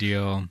Green New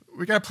Deal.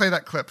 We got to play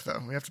that clip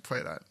though. We have to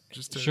play that.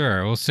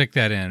 Sure, we'll stick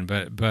that in.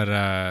 But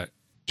do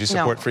you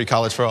support free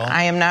college for all?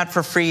 I am not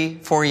for free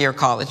 4-year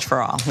college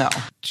for all. No.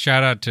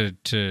 Shout out to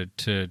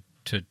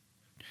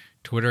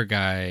Twitter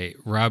guy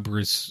Rob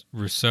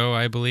Rousseau,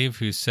 I believe,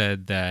 who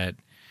said that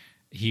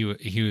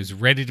he was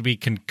ready to be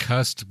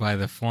concussed by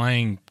the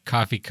flying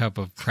coffee cup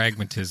of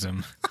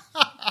pragmatism.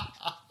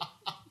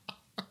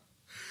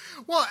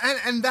 Well,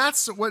 and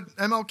that's what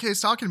MLK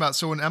is talking about.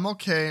 So when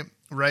MLK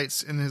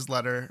writes in his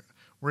letter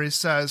where he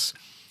says,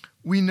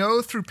 "We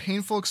know through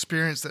painful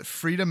experience that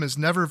freedom is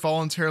never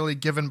voluntarily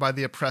given by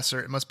the oppressor.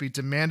 It must be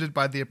demanded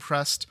by the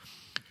oppressed.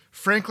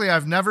 Frankly,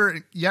 I've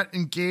never yet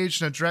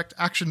engaged in a direct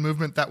action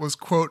movement that was,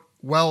 quote,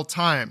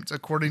 well-timed,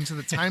 according to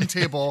the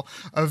timetable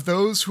of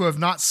those who have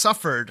not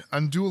suffered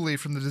unduly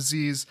from the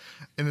disease,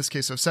 in this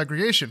case of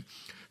segregation.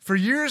 For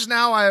years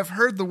now, I have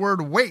heard the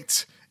word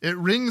wait. It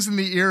rings in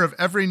the ear of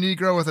every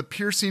Negro with a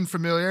piercing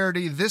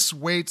familiarity. This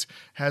wait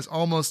has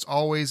almost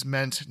always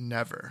meant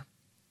never."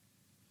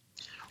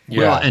 Yeah.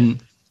 Well,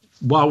 and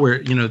while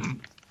we're,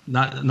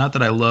 not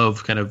that I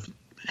love kind of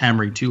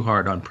hammering too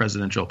hard on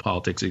presidential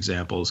politics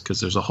examples, because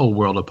there's a whole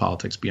world of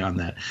politics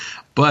beyond that.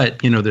 But,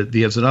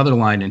 there's another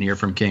line in here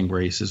from King where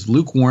he says,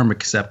 lukewarm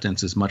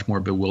acceptance is much more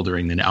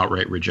bewildering than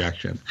outright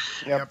rejection.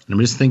 Yep. And I'm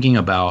just thinking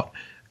about,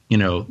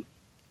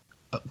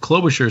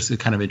 Klobuchar is a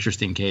kind of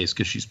interesting case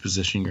because she's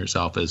positioning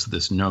herself as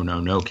this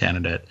no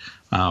candidate,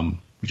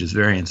 which is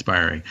very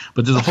inspiring.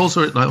 But there's a whole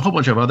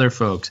bunch of other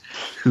folks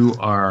who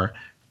are,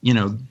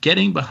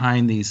 getting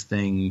behind these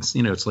things.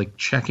 It's like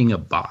checking a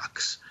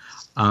box.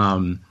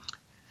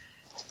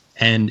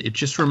 And it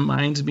just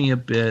reminds me a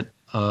bit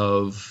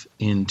of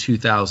in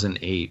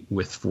 2008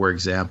 with, for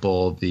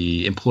example,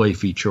 the Employee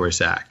Fee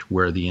Choice Act,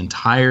 where the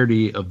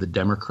entirety of the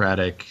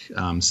Democratic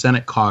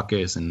Senate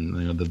caucus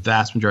and the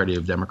vast majority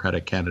of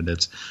Democratic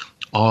candidates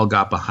all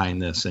got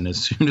behind this. And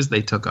as soon as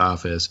they took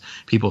office,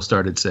 people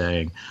started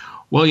saying,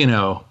 well,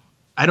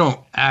 I don't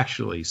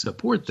actually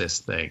support this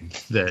thing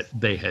that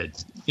they had,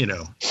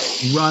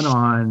 run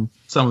on.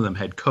 Some of them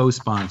had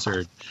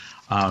co-sponsored.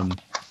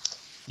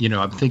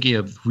 I'm thinking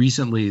of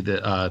recently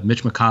that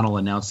Mitch McConnell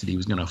announced that he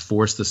was going to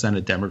force the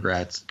Senate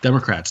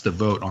Democrats to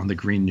vote on the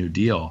Green New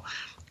Deal.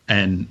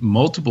 And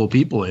multiple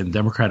people in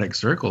Democratic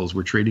circles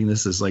were treating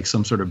this as like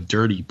some sort of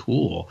dirty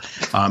pool.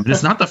 And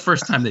it's not the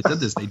first time they did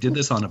this. They did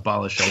this on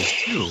Abolish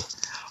ICE too.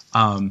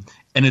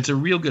 And it's a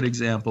real good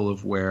example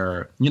of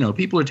where,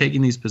 people are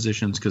taking these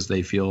positions because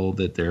they feel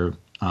that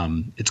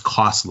it's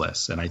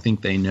costless. And I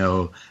think they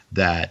know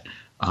that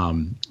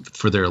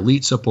for their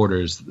elite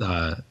supporters,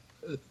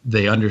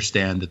 they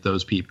understand that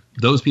those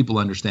people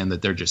understand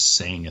that they're just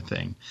saying a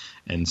thing.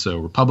 And so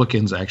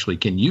Republicans actually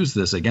can use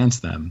this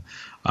against them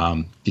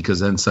because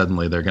then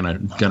suddenly they're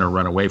gonna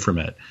run away from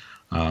it.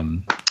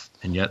 And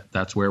yet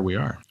that's where we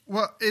are.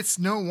 Well, it's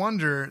no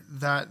wonder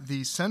that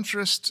the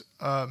centrist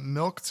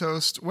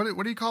milquetoast,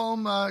 what do you call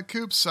them,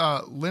 Coops?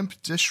 Limp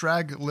dish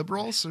rag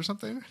liberals or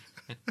something?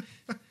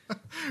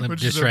 Limp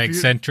dish rag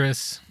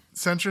centrists.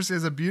 Centrist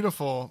is a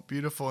beautiful,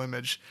 beautiful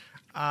image.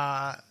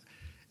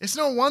 It's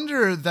no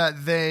wonder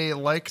that they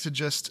like to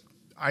just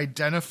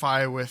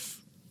identify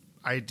with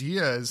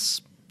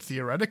ideas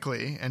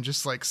theoretically and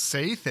just like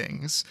say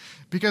things,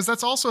 because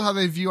that's also how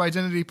they view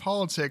identity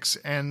politics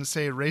and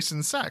say race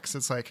and sex.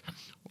 It's like,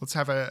 let's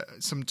have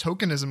some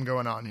tokenism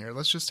going on here.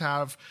 Let's just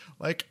have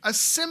like a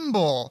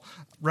symbol,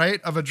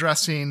 right, of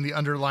addressing the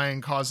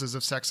underlying causes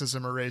of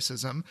sexism or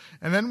racism.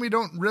 And then we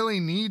don't really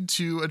need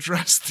to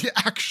address the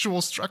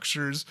actual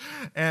structures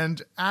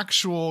and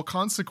actual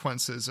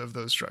consequences of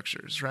those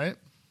structures, right?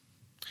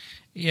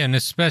 Yeah, and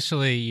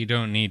especially you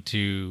don't need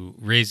to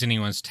raise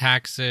anyone's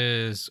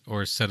taxes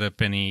or set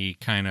up any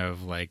kind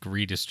of like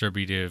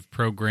redistributive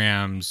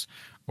programs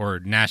or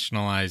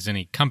nationalize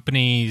any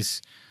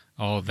companies.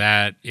 All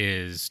that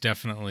is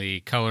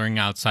definitely coloring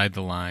outside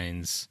the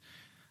lines.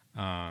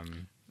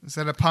 Is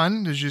that a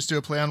pun? Did you just do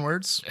a play on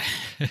words?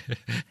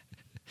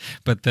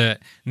 But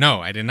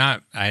no, I did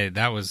not.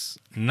 That was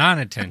not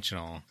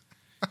intentional.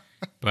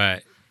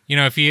 But,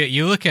 if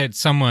you look at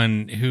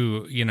someone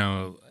who,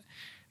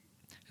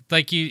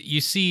 like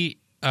you see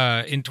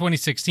in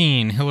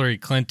 2016, Hillary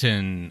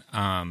Clinton,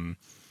 mouthing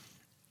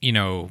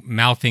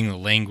the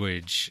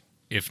language,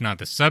 if not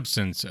the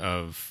substance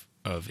of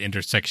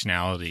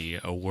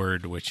intersectionality, a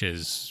word which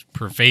is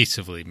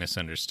pervasively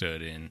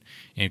misunderstood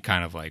in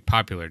kind of like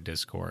popular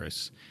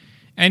discourse.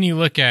 And you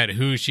look at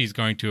who she's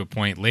going to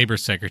appoint labor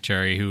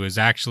secretary, who is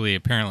actually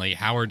apparently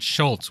Howard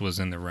Schultz was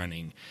in the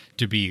running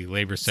to be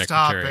labor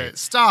secretary.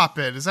 Stop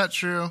it. Is that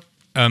true?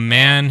 A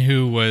man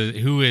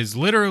who is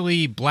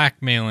literally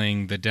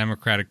blackmailing the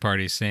Democratic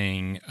Party,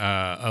 saying,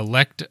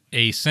 elect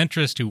a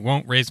centrist who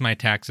won't raise my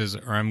taxes,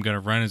 or I'm going to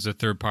run as a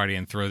third party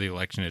and throw the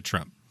election to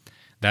Trump.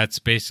 That's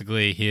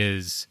basically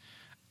his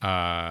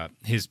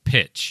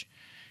pitch,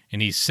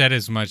 and he said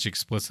as much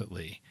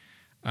explicitly.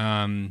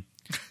 And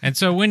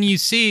so when you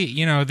see,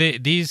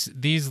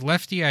 these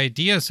lefty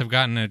ideas have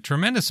gotten a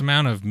tremendous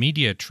amount of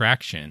media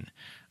traction,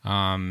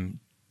 and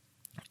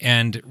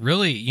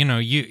really,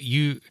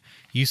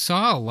 you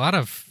saw a lot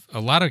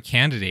of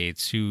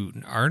candidates who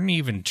aren't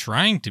even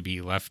trying to be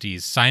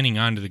lefties signing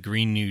on to the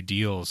Green New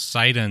Deal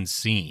sight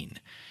unseen,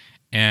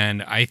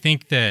 and I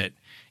think that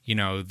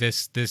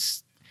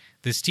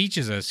this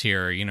teaches us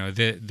here,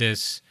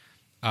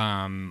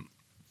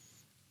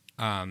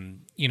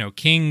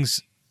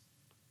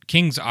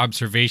 King's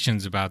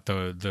observations about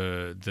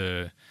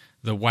the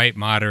white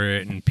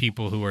moderate and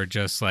people who are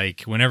just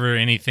like, whenever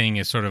anything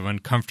is sort of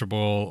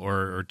uncomfortable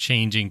or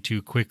changing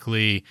too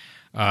quickly,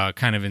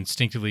 kind of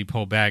instinctively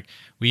pull back.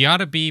 We ought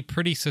to be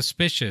pretty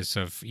suspicious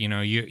of,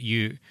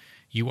 you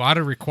ought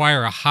to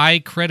require a high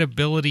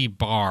credibility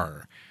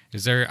bar.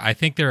 I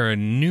think there are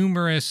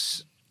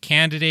numerous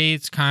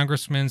candidates,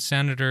 congressmen,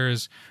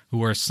 senators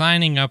who are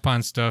signing up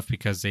on stuff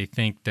because they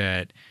think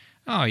that,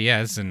 oh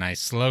yeah, this is a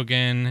nice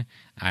slogan.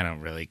 I don't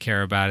really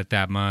care about it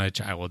that much.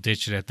 I will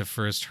ditch it at the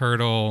first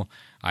hurdle.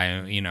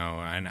 And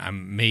I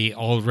may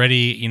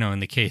already, in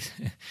the case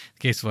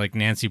of like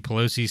Nancy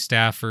Pelosi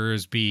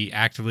staffers, be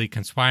actively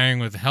conspiring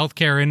with the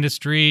healthcare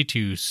industry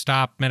to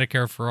stop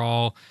Medicare for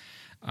all,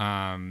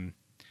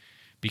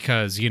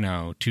 because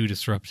too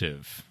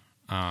disruptive.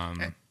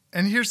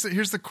 And here's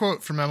the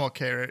quote from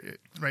MLK,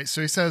 right?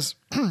 So he says,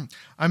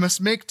 "I must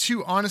make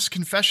two honest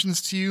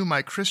confessions to you,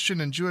 my Christian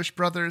and Jewish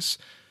brothers.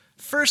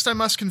 First, I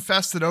must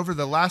confess that over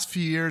the last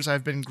few years,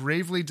 I've been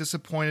gravely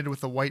disappointed with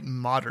the white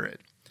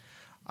moderate.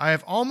 I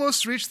have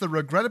almost reached the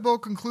regrettable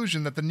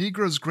conclusion that the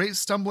Negro's great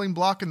stumbling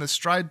block in the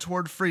stride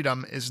toward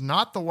freedom is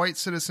not the white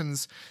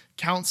citizen's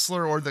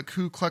counselor or the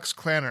Ku Klux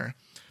Klanner,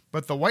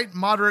 but the white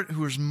moderate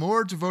who is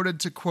more devoted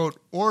to,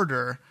 quote,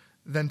 order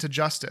than to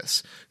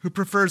justice, who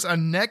prefers a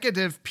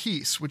negative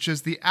peace, which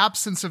is the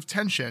absence of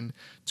tension,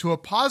 to a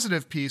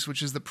positive peace,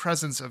 which is the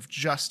presence of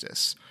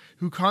justice,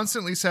 who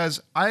constantly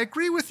says, I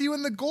agree with you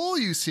in the goal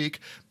you seek,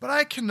 but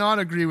I cannot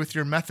agree with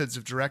your methods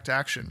of direct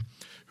action,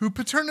 who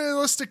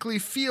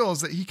paternalistically feels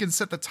that he can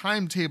set the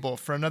timetable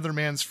for another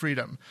man's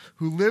freedom,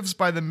 who lives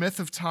by the myth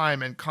of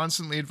time and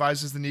constantly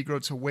advises the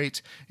Negro to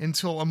wait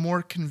until a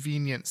more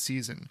convenient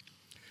season.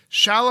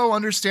 Shallow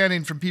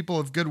understanding from people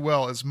of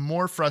goodwill is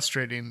more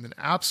frustrating than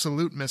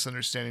absolute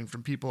misunderstanding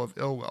from people of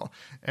ill will.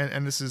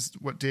 And this is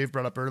what Dave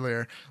brought up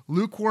earlier.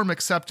 Lukewarm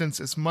acceptance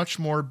is much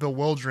more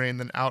bewildering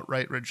than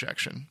outright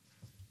rejection."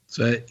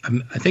 So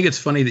I think it's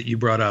funny that you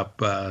brought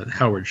up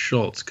Howard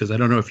Schultz, because I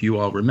don't know if you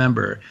all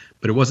remember,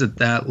 but it wasn't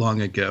that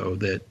long ago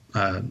that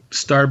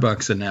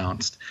Starbucks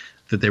announced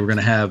that they were going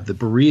to have the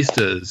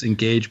baristas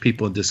engage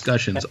people in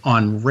discussions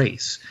on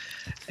race.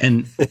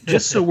 And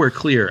just so we're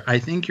clear, I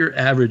think your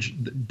average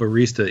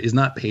barista is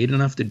not paid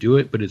enough to do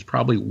it, but is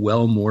probably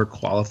well more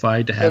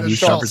qualified to have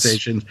these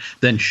conversations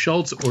than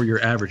Schultz or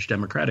your average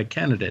Democratic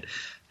candidate.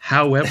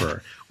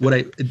 However,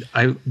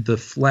 the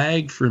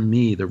flag for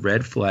me, the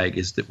red flag,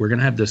 is that we're going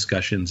to have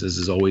discussions, as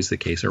is always the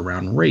case,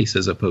 around race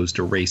as opposed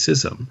to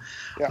racism.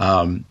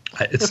 Yeah.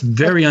 It's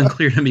very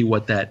unclear to me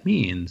what that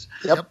means.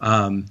 Yep.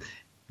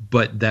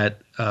 But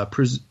that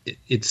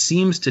it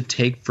seems to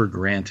take for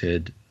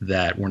granted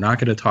that we're not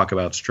going to talk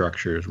about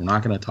structures, we're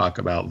not going to talk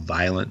about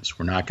violence,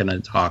 we're not going to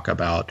talk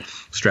about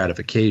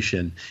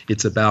stratification.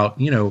 It's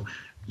about,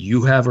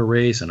 you have a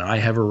race and I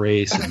have a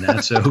race, and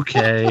that's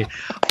okay.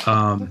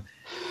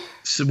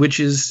 So, which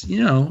is,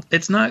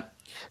 it's not,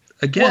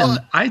 again, well,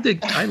 I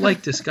think I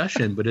like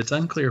discussion, but it's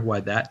unclear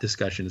why that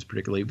discussion is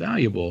particularly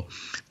valuable.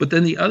 But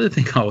then the other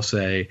thing I'll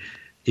say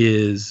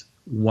is,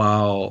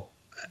 while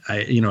I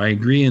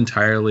agree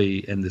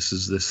entirely, and this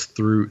is this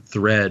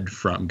thread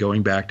from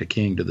going back to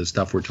King to the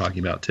stuff we're talking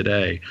about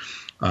today,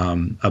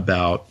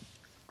 about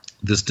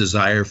this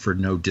desire for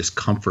no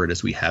discomfort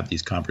as we have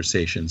these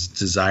conversations,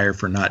 desire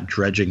for not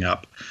dredging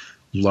up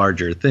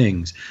larger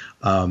things.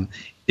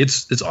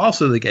 It's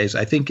also the case.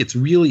 I think it's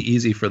really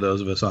easy for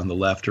those of us on the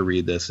left to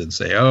read this and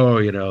say,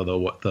 oh,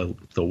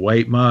 the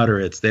white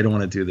moderates, they don't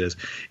want to do this.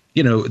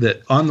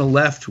 That on the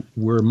left,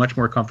 we're much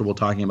more comfortable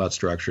talking about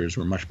structures.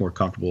 We're much more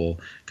comfortable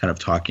kind of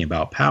talking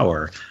about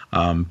power.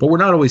 But we're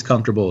not always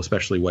comfortable,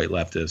 especially white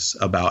leftists,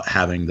 about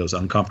having those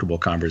uncomfortable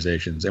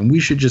conversations. And we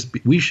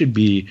should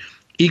be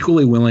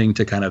equally willing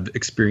to kind of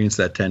experience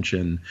that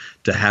tension,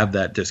 to have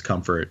that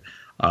discomfort.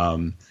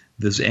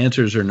 Those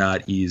answers are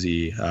not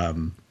easy.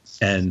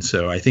 And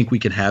so I think we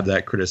can have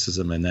that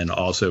criticism and then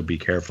also be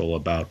careful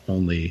about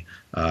only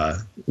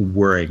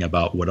worrying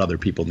about what other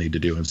people need to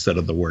do instead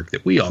of the work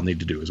that we all need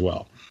to do as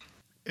well.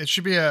 It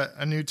should be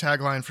a new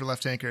tagline for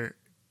Left Anchor.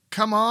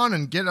 Come on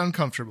and get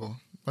uncomfortable.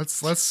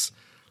 Let's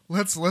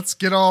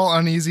get all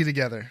uneasy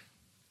together.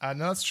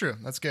 No, that's true.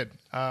 That's good.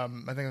 I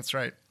think that's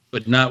right.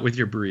 But not with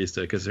your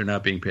barista, because they're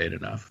not being paid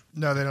enough.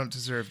 No, they don't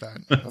deserve that.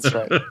 That's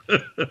right.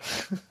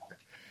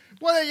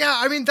 Well, yeah,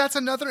 I mean, that's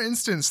another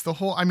instance.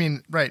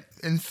 Right.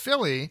 In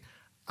Philly,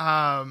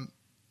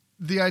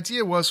 the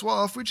idea was,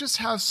 well, if we just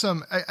have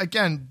some,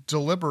 again,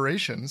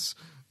 deliberations,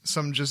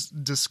 some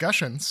just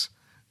discussions,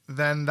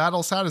 then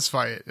that'll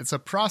satisfy it. It's a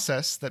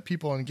process that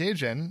people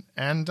engage in,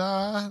 and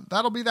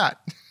that'll be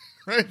that.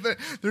 Right?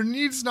 There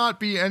needs not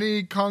be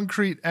any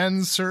concrete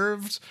ends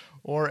served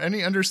or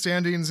any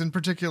understandings in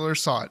particular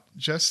sought.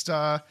 Just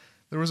there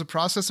was a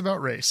process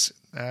about race.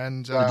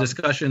 And the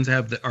discussions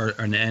are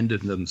an end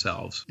in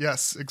themselves.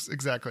 Yes,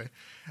 exactly.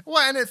 Well,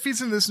 and it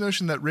feeds into this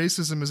notion that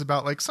racism is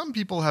about, like, some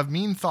people have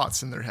mean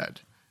thoughts in their head,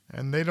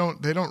 and they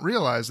don't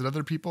realize that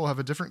other people have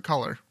a different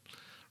color,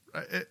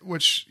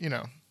 which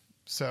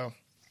so.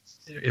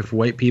 If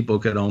white people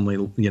could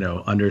only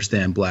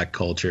understand black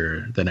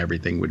culture, then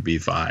everything would be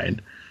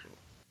fine.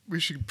 We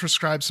should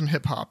prescribe some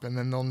hip hop, and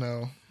then they'll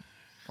know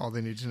all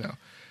they need to know.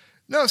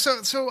 No,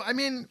 so I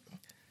mean.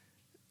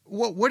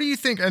 What do you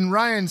think? And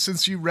Ryan,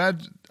 since you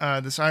read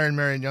this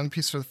Marion Young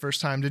piece for the first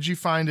time, did you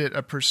find it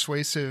a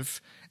persuasive?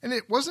 And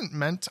it wasn't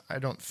meant, I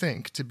don't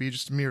think, to be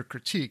just mere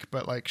critique,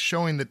 but like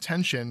showing the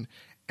tension.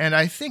 And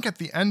I think at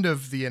the end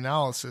of the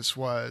analysis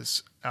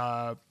was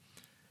kind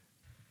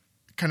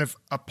of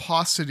a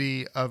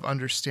paucity of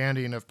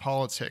understanding of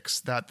politics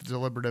that the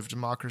deliberative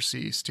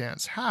democracy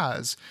stance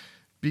has,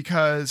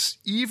 because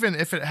even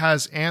if it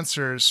has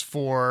answers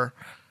for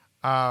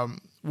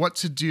what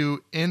to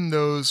do in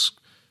those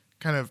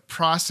kind of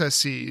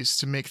processes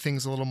to make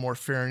things a little more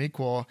fair and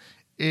equal,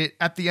 it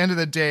at the end of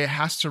the day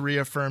has to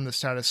reaffirm the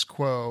status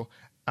quo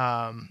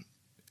and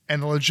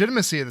the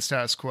legitimacy of the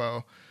status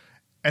quo.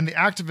 And the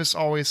activist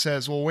always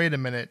says, well, wait a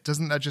minute,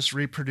 doesn't that just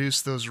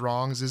reproduce those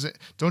wrongs?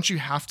 Don't you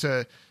have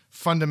to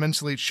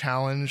fundamentally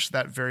challenge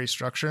that very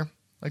structure?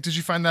 Like, did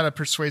you find that a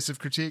persuasive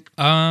critique?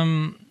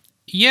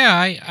 Yeah,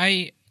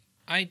 I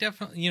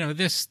definitely,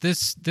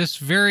 this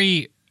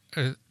very,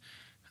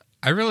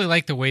 I really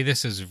like the way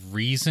this is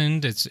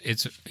reasoned.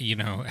 It's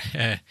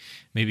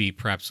maybe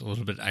perhaps a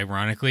little bit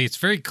ironically, it's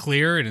very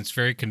clear and it's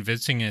very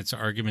convincing in its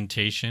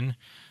argumentation.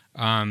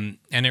 And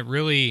it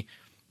really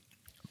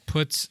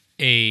puts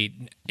a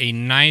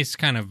nice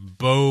kind of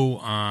bow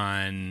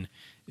on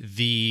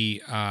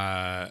the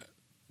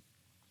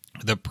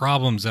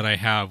problems that I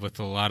have with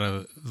a lot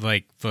of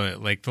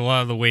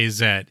the ways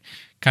that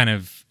kind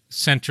of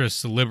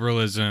centrist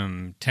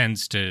liberalism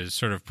tends to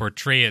sort of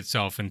portray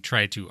itself and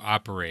try to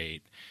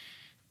operate.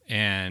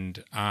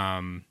 And,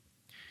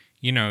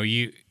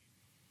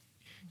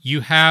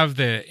 you have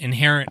the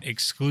inherent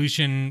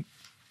exclusion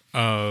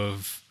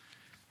of,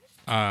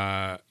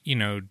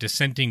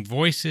 dissenting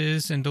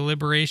voices in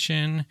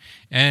deliberation.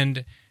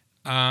 And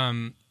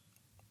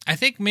I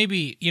think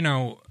maybe,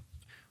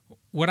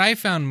 what I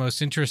found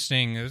most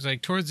interesting is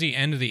like towards the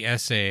end of the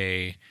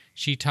essay,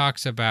 she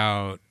talks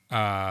about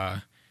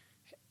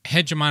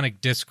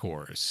hegemonic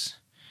discourse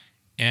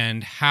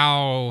and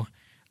how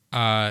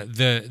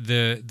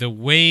the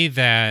way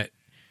that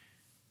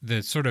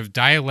the sort of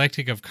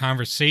dialectic of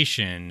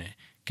conversation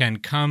can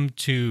come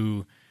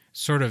to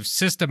sort of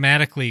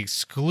systematically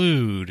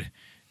exclude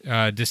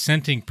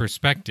dissenting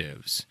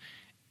perspectives.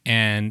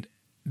 And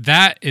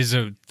that is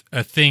a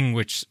thing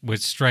which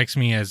strikes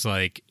me as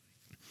like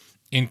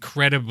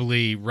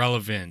incredibly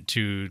relevant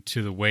to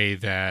the way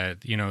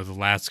that, you know, the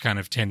last kind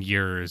of 10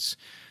 years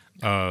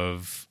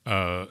of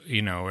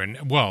you know,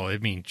 and well, I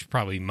mean,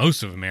 probably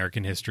most of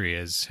American history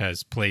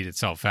has played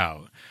itself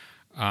out.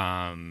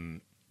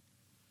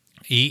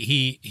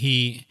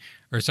 She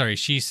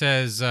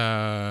says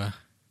the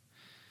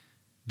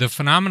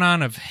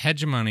phenomenon of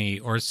hegemony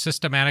or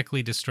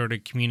systematically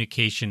distorted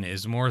communication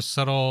is more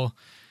subtle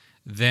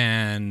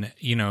than,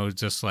 you know,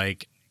 just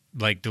like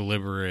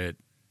deliberate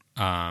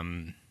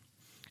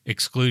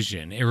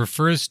exclusion. It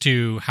refers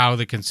to how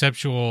the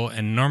conceptual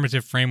and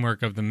normative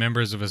framework of the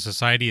members of a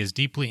society is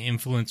deeply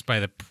influenced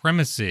by the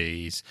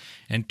premises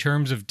and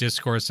terms of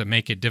discourse that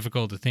make it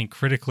difficult to think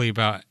critically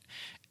about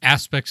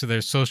aspects of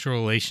their social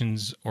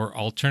relations or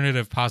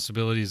alternative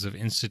possibilities of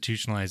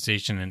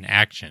institutionalization and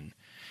action.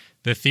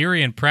 The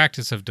theory and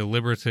practice of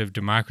deliberative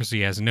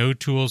democracy has no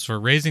tools for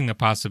raising the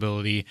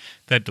possibility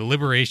that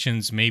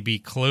deliberations may be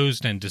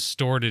closed and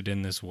distorted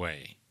in this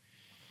way.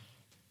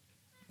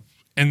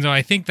 And so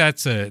I think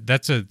that's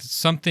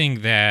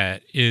something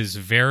that is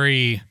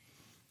very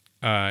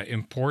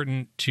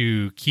important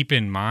to keep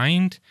in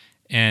mind,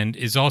 and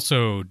is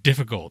also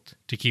difficult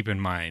to keep in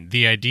mind.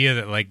 The idea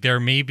that like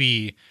there may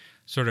be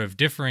sort of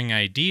differing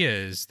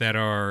ideas that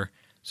are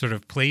sort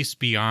of placed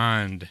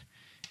beyond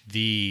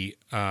the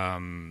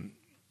you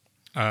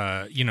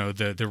know,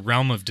 the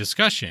realm of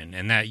discussion,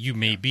 and that you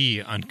may be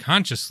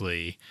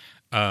unconsciously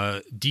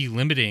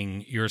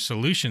delimiting your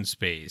solution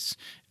space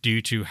due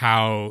to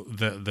how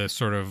the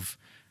sort of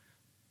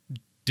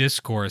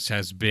discourse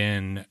has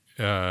been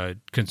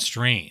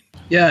constrained.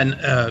 Yeah,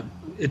 and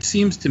it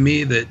seems to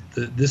me that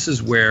this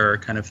is where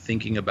kind of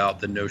thinking about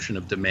the notion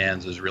of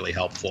demands is really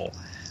helpful.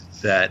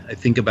 That I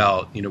think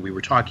about, you know, we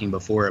were talking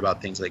before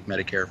about things like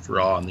Medicare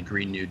for All and the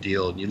Green New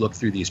Deal, and you look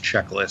through these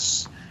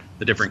checklists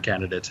the different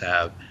candidates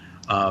have,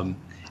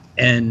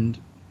 and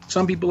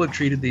some people have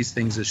treated these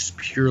things as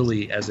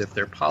purely as if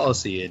they're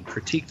policy and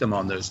critique them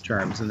on those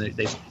terms, and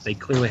they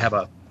clearly have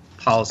a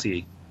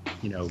policy,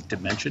 you know,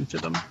 dimension to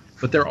them,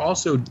 but they're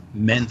also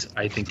meant,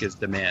 I think, as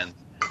demands.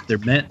 They're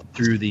meant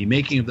through the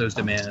making of those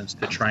demands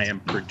to try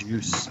and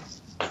produce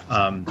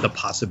the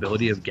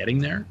possibility of getting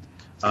there.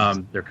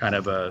 They're kind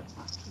of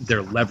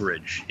their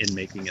leverage in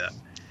making them.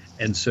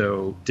 And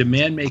so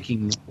demand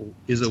making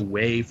is a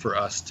way for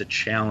us to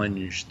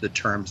challenge the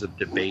terms of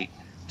debate,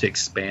 to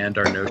expand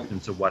our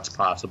notions of what's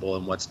possible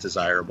and what's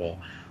desirable.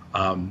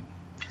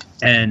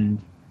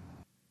 And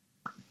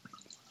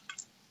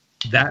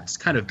that's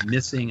kind of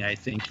missing, I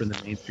think, from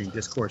the mainstream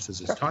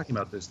discourses, is talking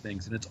about those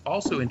things. And it's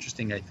also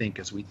interesting, I think,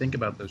 as we think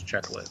about those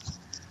checklists,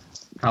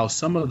 how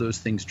some of those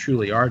things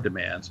truly are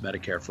demands,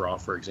 Medicare for All,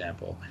 for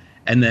example,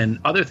 and then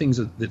other things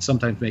that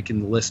sometimes make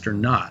in the list are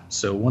not.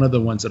 So one of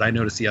the ones that I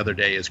noticed the other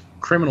day is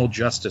criminal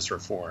justice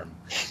reform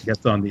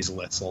gets on these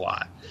lists a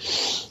lot.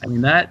 I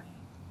mean, that,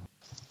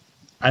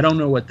 I don't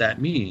know what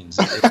that means.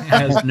 It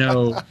has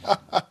no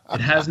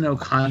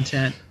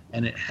content,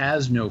 and it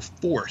has no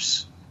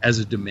force as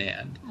a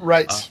demand.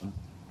 Right.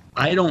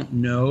 I don't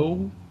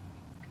know.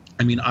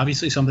 I mean,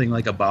 obviously something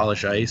like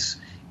abolish ICE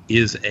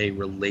is a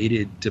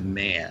related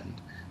demand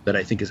that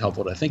I think is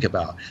helpful to think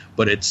about,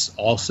 but it's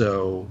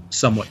also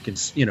somewhat,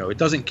 you know, it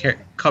doesn't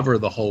cover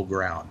the whole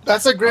ground.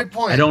 That's a great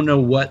point. I don't know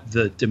what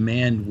the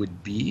demand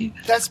would be.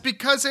 That's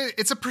because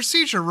it's a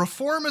procedure.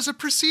 Reform is a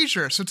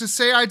procedure. So to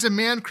say I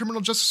demand criminal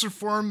justice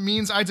reform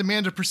means I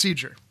demand a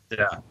procedure.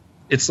 Yeah.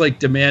 It's like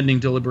demanding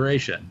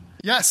deliberation.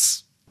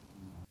 Yes.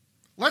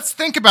 Let's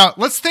think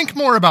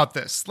more about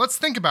this. Let's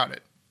think about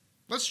it.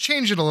 Let's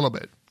change it a little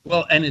bit.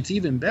 Well, and it's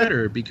even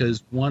better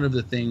because one of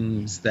the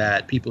things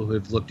that people who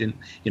have looked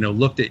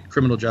at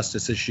criminal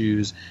justice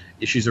issues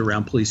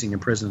around policing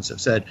and prisons have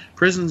said,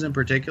 prisons in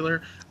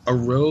particular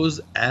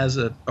arose as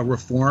a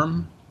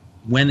reform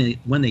when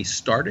they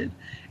started,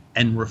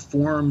 and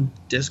reform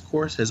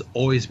discourse has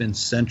always been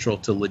central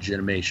to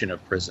legitimation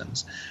of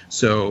prisons.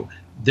 So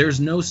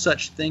there's no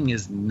such thing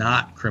as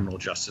not criminal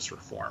justice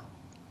reform.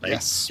 Like,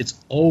 yes. It's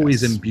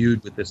always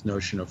imbued with this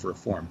notion of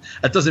reform.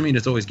 That doesn't mean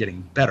it's always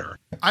getting better.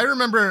 I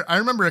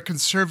remember a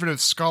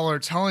conservative scholar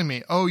telling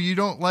me, "Oh, you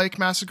don't like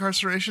mass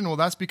incarceration? Well,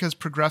 that's because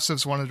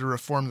progressives wanted to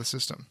reform the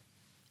system."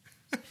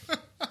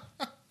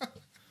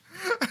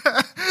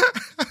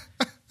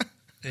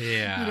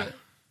 Yeah.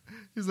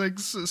 He's like,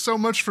 so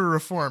much for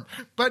reform.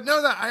 But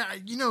no, that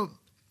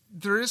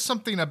there is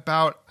something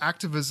about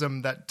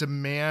activism that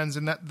demands,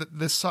 and that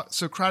this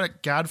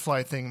Socratic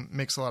gadfly thing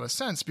makes a lot of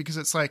sense, because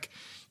it's like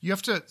you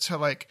have to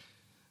like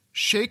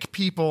shake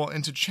people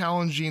into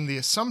challenging the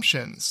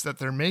assumptions that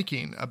they're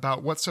making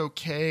about what's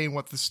okay and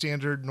what the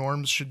standard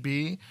norms should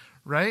be,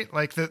 right?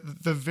 Like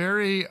the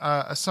very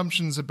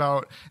assumptions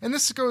about, and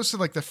this goes to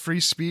like the free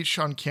speech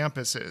on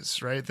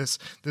campuses, right?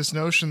 This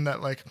notion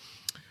that like,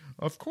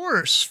 of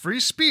course, free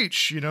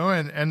speech,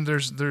 and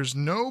there's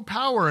no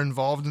power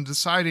involved in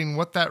deciding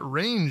what that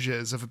range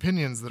is of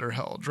opinions that are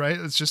held, right?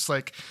 It's just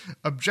like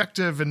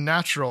objective and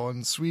natural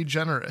and sui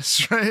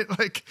generis, right?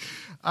 Like,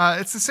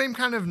 it's the same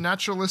kind of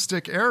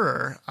naturalistic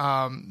error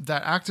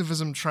that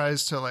activism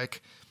tries to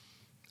like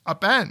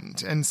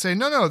upend and say,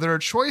 no, there are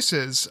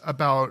choices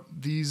about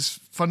these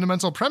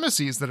fundamental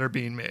premises that are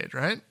being made,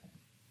 right?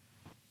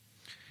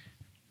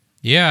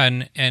 Yeah,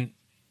 and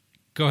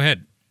go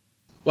ahead.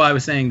 Well, I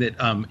was saying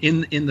that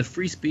in the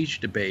free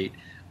speech debate,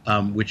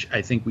 which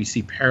I think we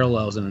see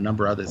parallels in a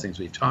number of other things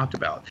we've talked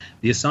about,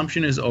 the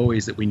assumption is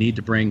always that we need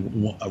to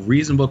bring a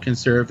reasonable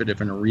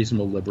conservative and a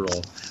reasonable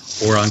liberal,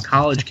 or on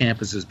college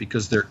campuses,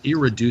 because they're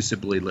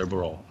irreducibly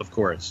liberal, of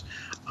course,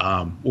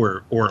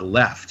 or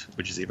left,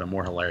 which is even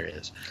more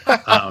hilarious.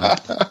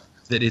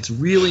 That it's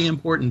really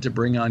important to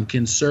bring on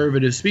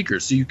conservative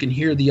speakers so you can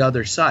hear the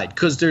other side,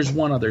 because there's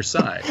one other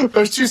side.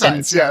 There's two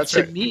sides. Yeah, that's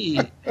to right. me,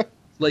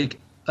 like,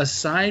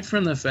 aside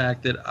from the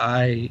fact that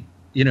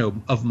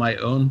of my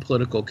own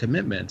political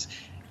commitments,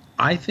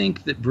 I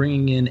think that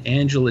bringing in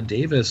Angela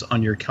Davis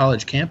on your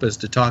college campus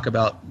to talk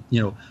about,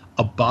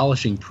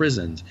 abolishing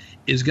prisons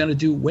is going to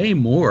do way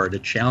more to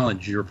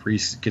challenge your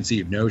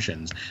preconceived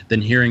notions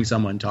than hearing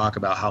someone talk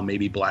about how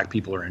maybe black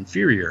people are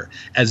inferior,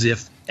 as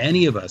if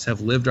any of us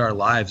have lived our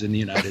lives in the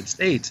United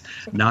States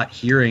not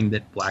hearing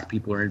that black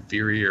people are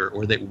inferior,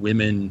 or that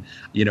women,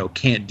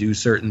 can't do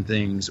certain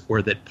things,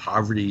 or that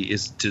poverty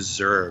is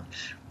deserved.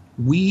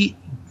 We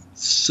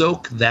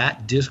soak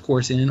that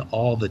discourse in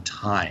all the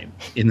time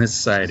in this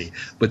society,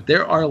 but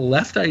there are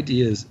left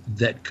ideas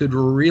that could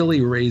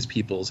really raise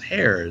people's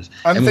hairs,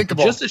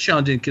 unthinkable, and just as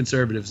challenging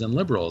conservatives and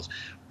liberals.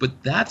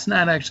 But that's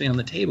not actually on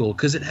the table,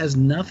 because it has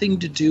nothing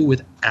to do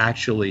with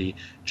actually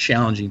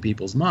challenging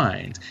people's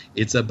minds.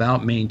 It's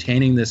about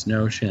maintaining this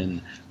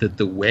notion that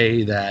the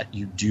way that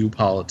you do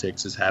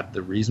politics is have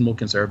the reasonable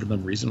conservative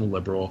and reasonable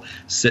liberal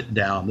sit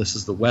down. This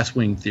is the West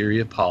Wing theory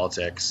of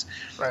politics.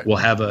 Right. We'll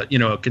have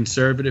a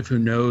conservative who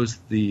knows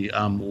the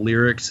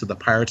lyrics to the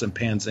Pirates and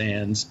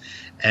Penzance,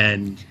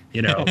 and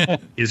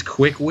is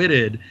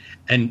quick-witted.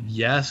 And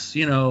yes,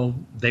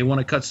 they want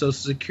to cut Social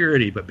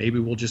Security, but maybe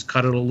we'll just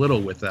cut it a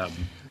little with them.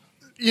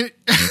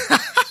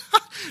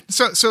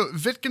 So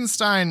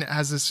Wittgenstein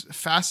has this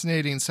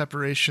fascinating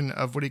separation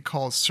of what he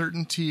calls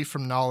certainty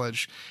from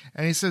knowledge.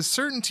 And he says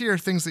certainty are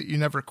things that you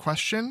never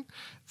question,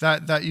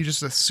 that you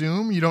just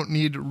assume. You don't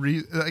need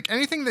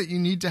anything that you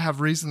need to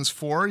have reasons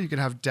for, you can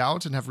have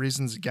doubt and have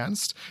reasons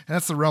against. And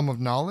that's the realm of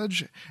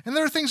knowledge. And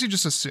there are things you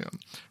just assume,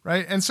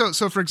 right? And so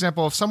for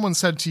example, if someone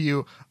said to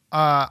you,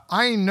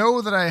 I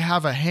know that I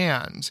have a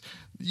hand,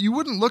 you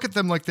wouldn't look at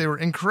them like they were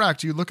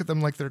incorrect. You look at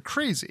them like they're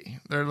crazy.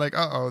 They're like,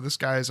 this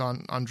guy's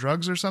on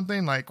drugs or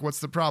something. Like,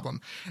 what's the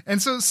problem?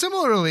 And so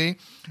similarly,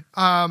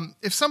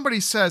 if somebody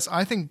says,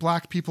 I think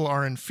black people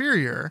are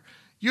inferior,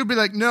 you'd be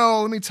like,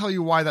 no, let me tell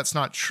you why that's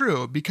not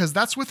true, because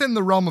that's within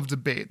the realm of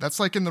debate.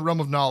 That's like in the realm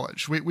of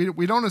knowledge.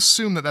 We don't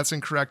assume that that's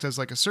incorrect as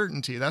like a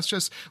certainty. That's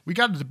just, we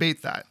got to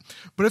debate that.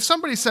 But if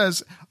somebody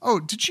says,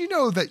 did you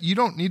know that you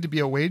don't need to be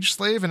a wage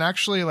slave, and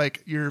actually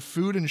like your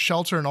food and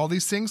shelter and all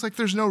these things, like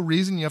there's no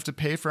reason you have to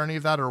pay for any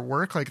of that or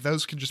work, like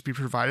those can just be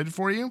provided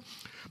for you.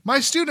 My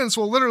students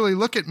will literally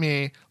look at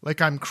me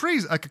like I'm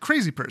crazy, like a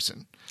crazy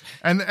person.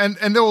 And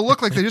they will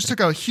look like they just took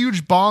a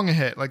huge bong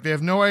hit. Like they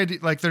have no idea,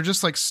 like they're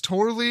just like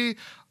totally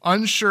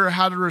unsure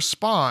how to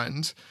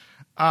respond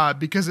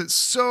because it's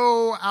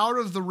so out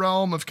of the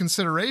realm of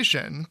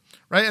consideration,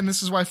 right? And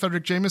this is why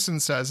Frederick Jameson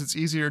says it's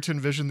easier to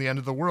envision the end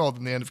of the world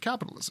than the end of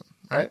capitalism,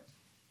 right?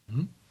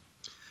 Mm-hmm.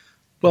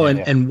 Well,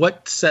 and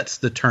what sets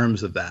the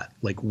terms of that?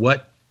 Like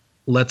what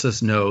lets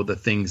us know the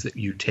things that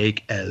you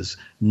take as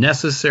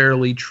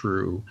necessarily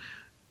true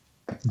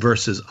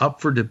versus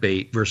up for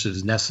debate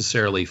versus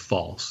necessarily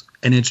false?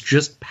 And it's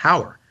just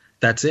power.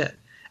 That's it.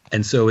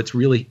 And so it's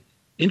really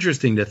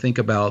interesting to think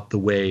about the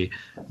way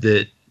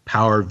that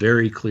power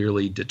very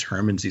clearly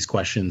determines these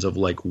questions of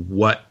like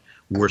what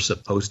we're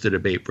supposed to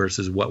debate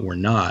versus what we're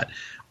not,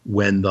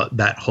 when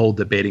that whole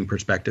debating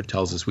perspective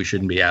tells us we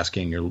shouldn't be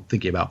asking or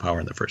thinking about power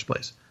in the first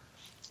place.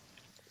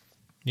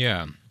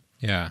 Yeah.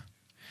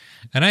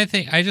 And I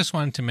think I just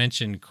wanted to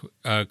mention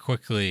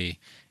quickly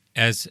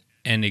as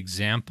an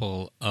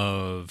example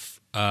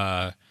of,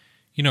 a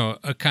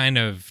kind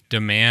of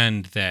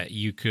demand that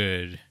you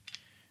could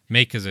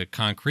make as a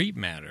concrete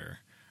matter.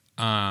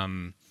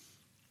 The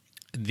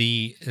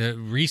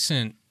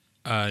recent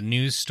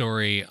news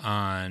story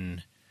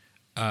on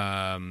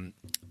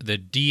the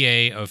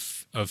DA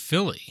of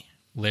Philly,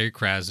 Larry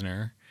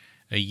Krasner,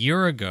 a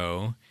year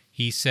ago,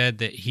 he said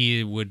that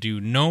he would do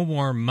no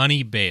more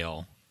money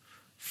bail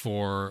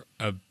for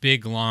a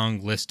big, long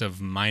list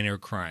of minor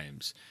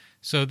crimes.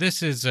 So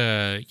this is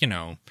a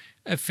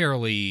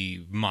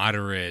fairly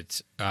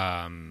moderate,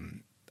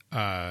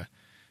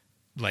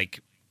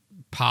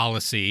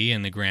 policy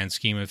in the grand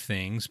scheme of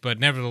things, but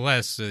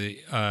nevertheless,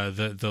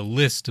 the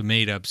list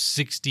made up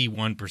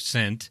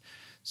 61%,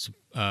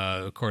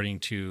 according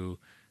to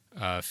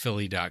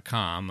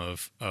Philly.com,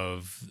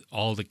 of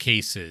all the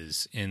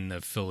cases in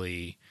the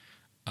Philly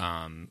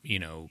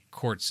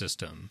court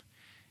system.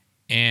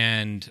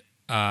 And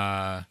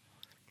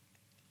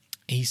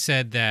he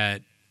said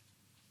that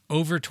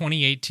over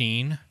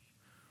 2018,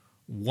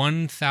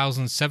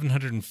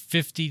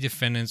 1,750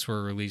 defendants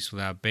were released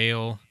without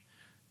bail,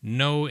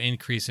 no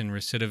increase in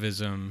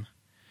recidivism,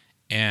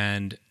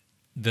 and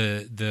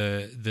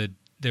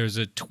there's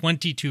a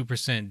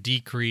 22%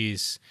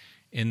 decrease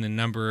in the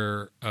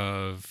number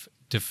of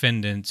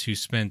defendants who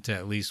spent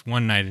at least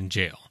one night in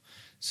jail.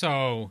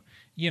 So,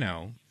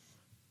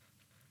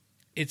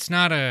 it's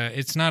not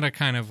a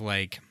kind of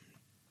like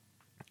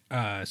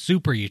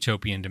super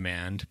utopian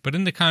demand, but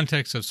in the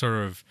context of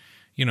sort of,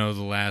 the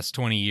last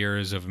 20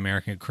 years of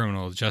American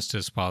criminal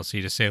justice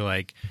policy, to say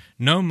like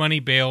no money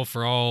bail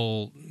for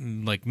all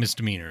like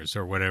misdemeanors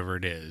or whatever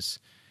it is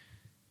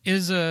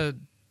a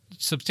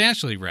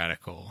substantially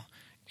radical.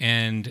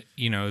 And,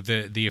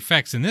 the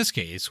effects in this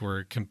case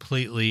were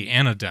completely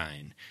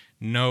anodyne.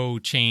 No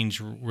change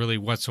really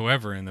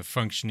whatsoever in the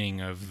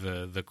functioning of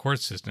the court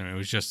system. It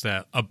was just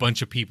that a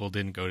bunch of people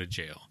didn't go to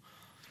jail.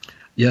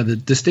 Yeah, the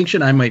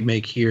distinction I might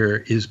make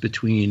here is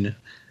between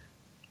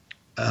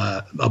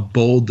a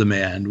bold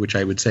demand, which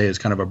I would say is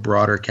kind of a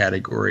broader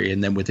category,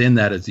 and then within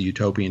that is the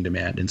utopian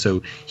demand. And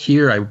so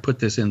here I would put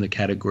this in the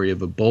category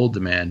of a bold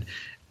demand,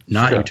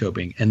 not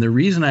utopian. And the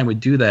reason I would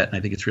do that, and I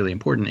think it's really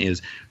important,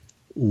 is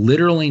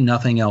literally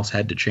nothing else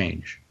had to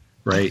change.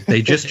 Right?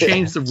 They just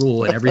changed the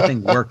rule and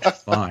everything worked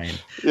fine.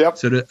 Yep.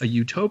 So a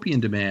utopian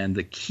demand,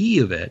 the key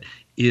of it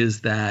is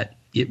that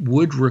it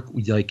would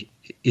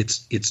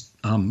it's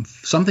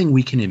something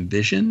we can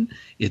envision.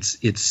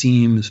 It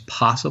seems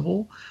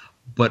possible,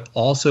 but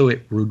also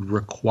it would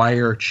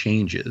require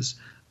changes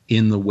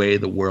in the way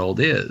the world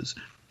is.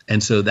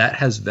 And so that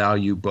has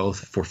value both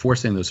for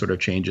forcing those sort of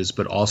changes,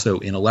 but also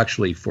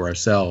intellectually for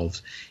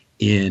ourselves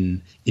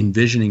in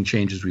envisioning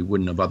changes we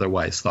wouldn't have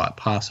otherwise thought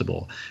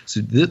possible.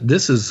 So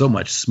this is so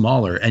much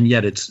smaller, and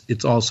yet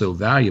it's also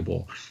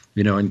valuable,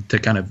 and to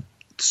kind of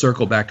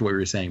circle back to what we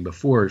were saying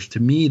before, to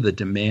me, the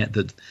demand,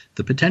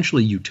 the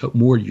potentially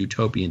more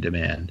utopian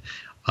demand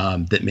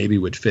that maybe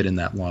would fit in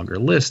that longer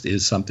list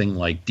is something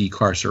like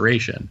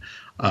decarceration,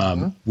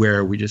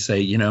 where we just say,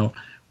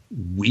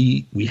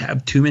 we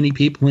have too many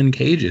people in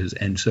cages,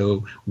 and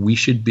so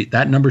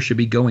that number should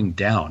be going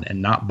down,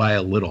 and not by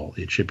a little.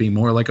 It should be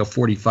more like a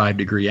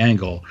 45-degree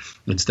angle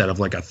instead of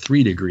like a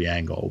 3-degree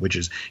angle, which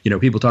is,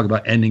 people talk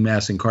about ending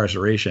mass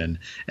incarceration,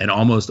 and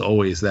almost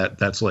always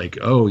that's like,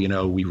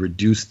 we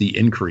reduce the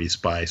increase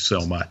by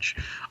so much.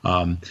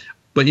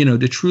 But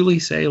to truly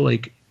say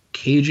like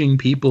caging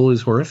people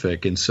is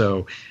horrific, and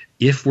so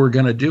if we're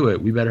going to do it,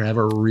 we better have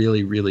a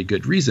really, really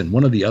good reason.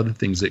 One of the other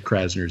things that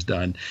Krasner's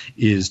done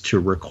is to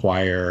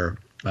require,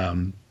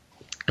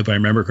 if I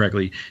remember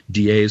correctly,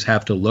 DAs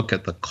have to look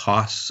at the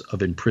costs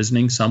of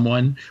imprisoning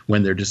someone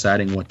when they're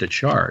deciding what to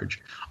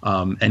charge.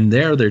 And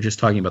they're just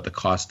talking about the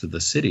cost of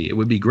the city. It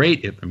would be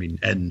great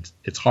and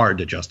it's hard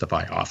to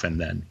justify often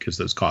then because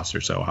those costs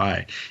are so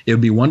high. It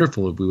would be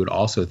wonderful if we would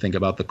also think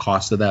about the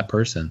cost of that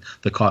person,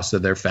 the cost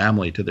of their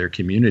family, to their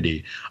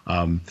community.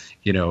 I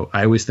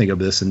always think of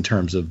this in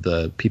terms of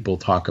the people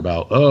talk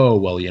about,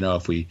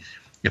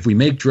 if we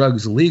make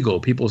drugs legal,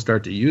 people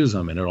start to use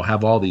them and it'll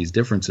have all these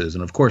differences.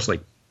 And of course,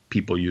 like,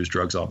 people use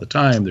drugs all the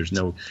time. There's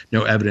no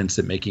evidence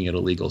that making it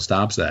illegal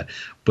stops that.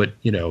 But,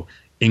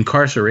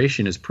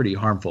 incarceration is pretty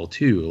harmful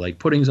too. Like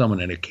putting someone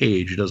in a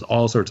cage does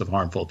all sorts of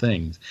harmful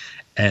things.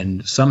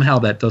 And somehow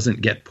that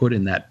doesn't get put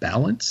in that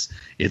balance.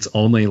 It's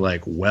only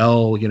like,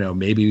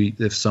 maybe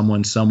if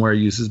someone somewhere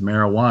uses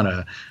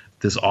marijuana,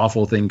 this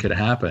awful thing could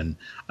happen,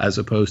 as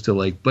opposed to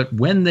like, but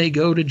when they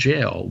go to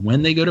jail,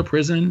 when they go to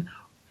prison,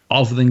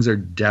 awful things are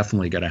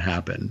definitely going to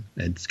happen.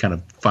 It's kind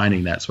of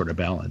finding that sort of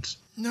balance.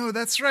 No,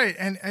 that's right.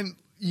 And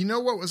you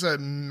know what was a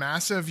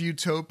massive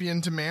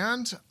utopian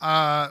demand?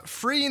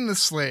 Freeing the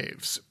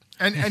slaves.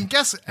 And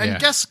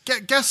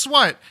guess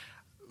what?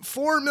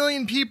 4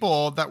 million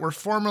people that were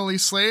formerly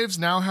slaves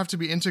now have to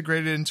be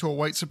integrated into a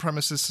white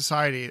supremacist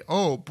society.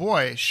 Oh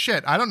boy,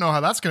 shit. I don't know how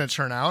that's going to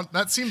turn out.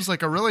 That seems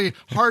like a really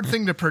hard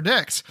thing to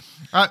predict.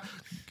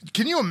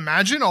 Can you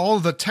imagine all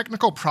of the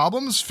technical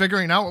problems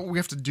figuring out what we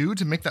have to do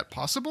to make that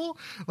possible?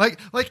 Like,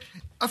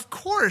 of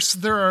course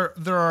there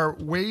are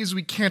ways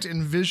we can't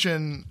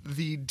envision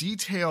the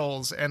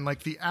details and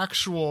like the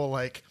actual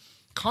like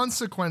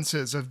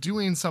consequences of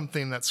doing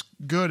something that's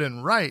good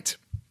and right.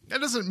 That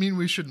doesn't mean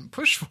we shouldn't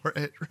push for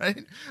it,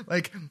 right?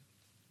 Like,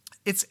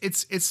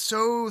 it's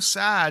so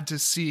sad to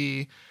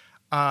see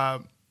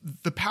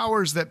the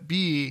powers that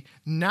be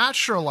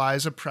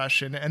naturalize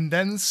oppression and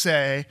then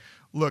say,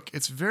 look,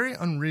 it's very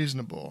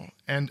unreasonable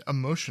and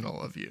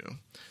emotional of you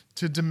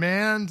to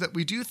demand that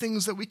we do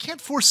things that we can't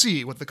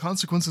foresee what the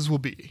consequences will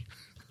be,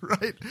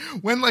 right?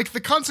 When like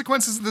the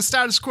consequences of the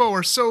status quo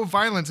are so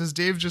violent, as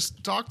Dave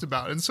just talked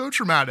about, and so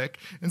traumatic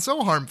and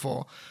so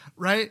harmful,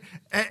 right?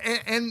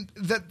 And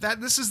that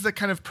this is the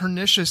kind of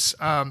pernicious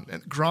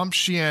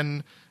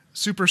Gramscian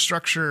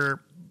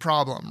superstructure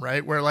problem,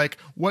 right? Where like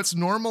what's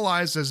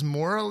normalized as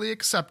morally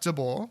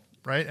acceptable,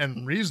 right,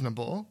 and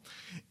reasonable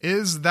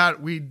is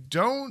that we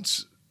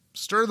don't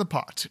stir the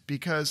pot,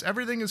 because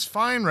everything is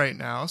fine right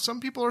now. Some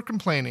people are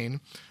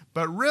complaining,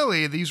 but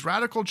really these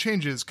radical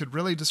changes could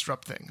really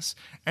disrupt things.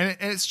 And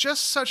it's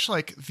just such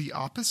like the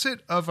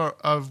opposite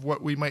of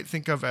what we might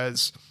think of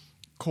as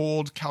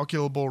cold,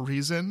 calculable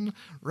reason,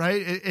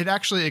 right? It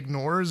actually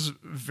ignores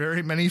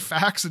very many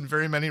facts and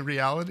very many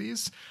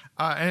realities.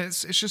 And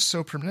it's just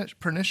so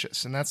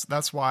pernicious. And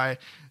that's why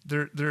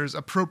there's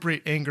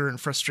appropriate anger and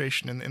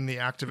frustration in the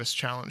activist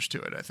challenge to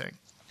it, I think.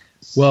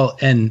 Well,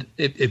 and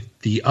if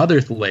the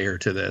other layer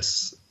to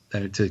this,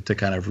 to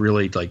kind of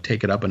really like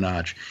take it up a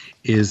notch,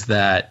 is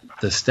that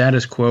the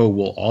status quo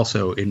will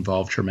also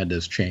involve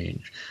tremendous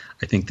change.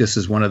 I think this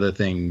is one of the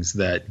things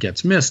that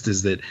gets missed,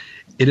 is that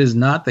it is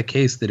not the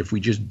case that if we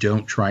just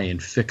don't try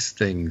and fix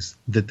things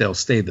that they'll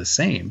stay the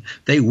same.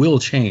 They will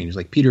change.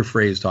 Like Peter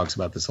Fraze talks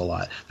about this a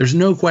lot. There's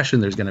no question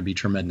there's going to be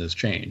tremendous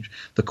change.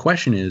 The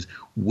question is,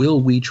 will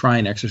we try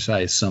and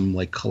exercise some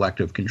like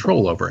collective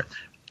control over it?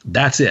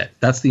 That's it.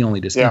 That's the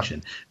only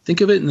distinction. Yeah.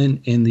 Think of it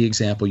in the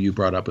example you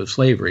brought up of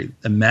slavery.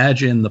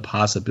 Imagine the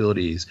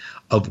possibilities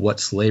of what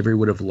slavery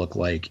would have looked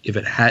like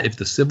if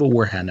the Civil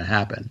War hadn't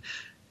happened.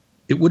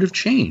 It would have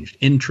changed.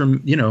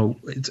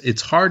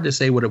 It's hard to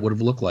say what it would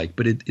have looked like,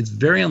 but it's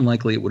very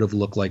unlikely it would have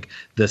looked like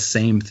the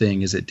same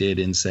thing as it did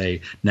in,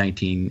 say,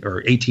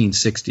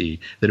 1860,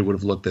 that it would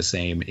have looked the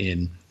same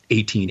in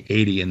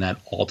 1880 in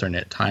that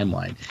alternate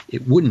timeline.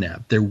 It wouldn't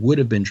have. There would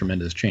have been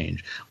tremendous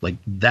change. Like,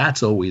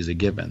 that's always a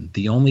given.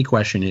 The only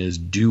question is,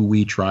 do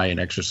we try and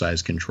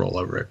exercise control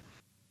over it?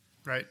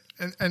 Right.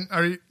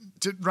 And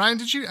Ryan,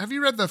 have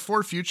you read The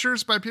Four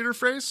Futures by Peter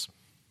Fraze?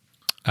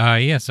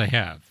 Yes, I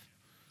have.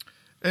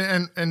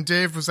 And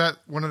Dave, was that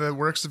one of the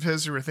works of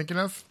his you were thinking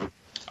of?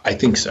 I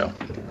think so.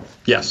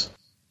 Yes.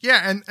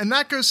 Yeah, and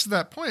that goes to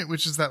that point,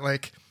 which is that,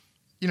 like,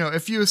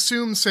 if you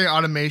assume, say,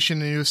 automation,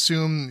 and you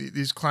assume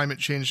these climate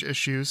change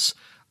issues,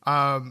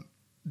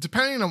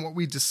 depending on what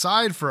we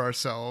decide for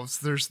ourselves,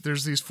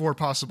 there's these four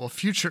possible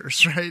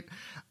futures, right?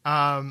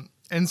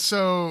 And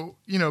so,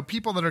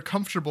 people that are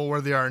comfortable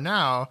where they are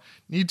now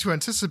need to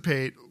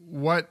anticipate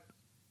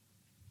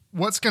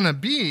what's going to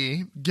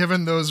be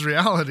given those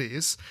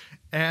realities,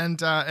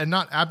 and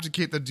not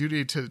abdicate the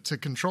duty to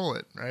control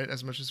it, right,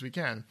 as much as we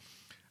can.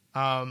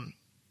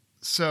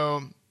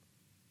 So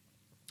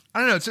I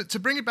don't know, to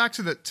bring it back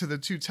to the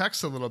two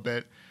texts a little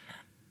bit.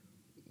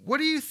 What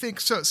do you think?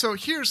 So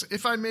here's,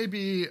 if I may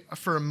be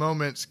for a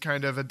moment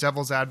kind of a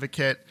devil's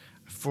advocate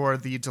for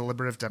the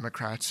deliberative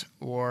Democrat,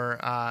 or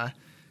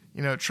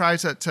try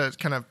to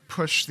kind of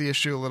push the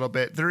issue a little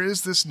bit. There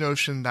is this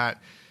notion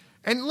that,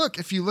 and look,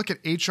 if you look at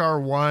HR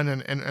 1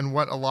 and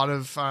what a lot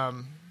of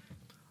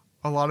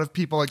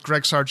people like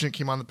Greg Sargent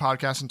came on the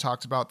podcast and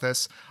talked about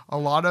this, a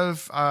lot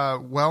of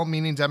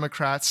well-meaning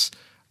Democrats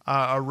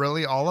are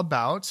really all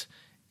about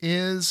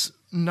is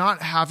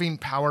not having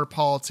power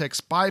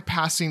politics,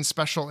 bypassing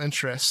special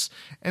interests.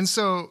 And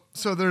so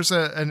there's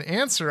an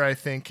answer, I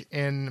think,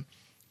 in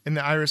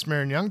the Iris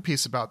Marion Young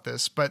piece about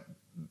this. But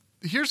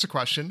here's the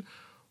question.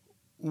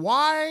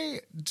 Why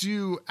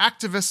do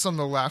activists on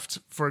the left,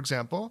 for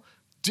example,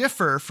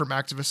 differ from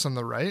activists on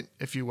the right,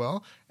 if you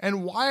will?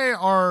 And why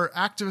are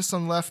activists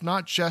on the left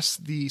not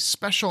just the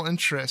special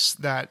interests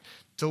that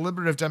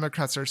deliberative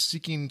Democrats are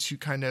seeking to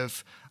kind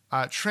of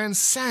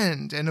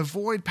transcend and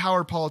avoid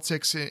power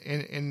politics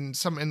in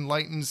some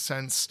enlightened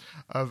sense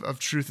of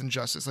truth and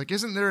justice? Like,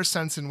 isn't there a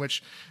sense in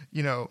which,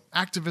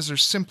 activists are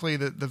simply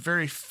the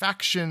very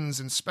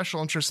factions and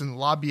special interests and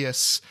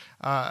lobbyists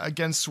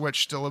against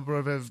which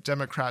deliberative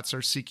Democrats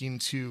are seeking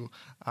to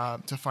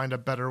find a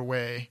better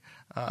way?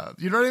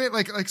 You know what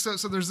I mean?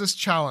 So there's this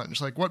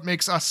challenge. Like, what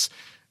makes us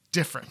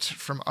different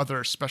from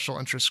other special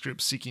interest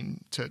groups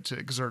seeking to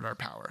exert our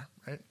power,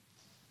 right?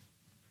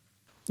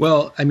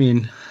 Well, I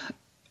mean,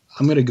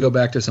 I'm going to go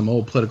back to some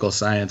old political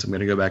science. I'm going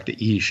to go back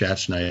to E.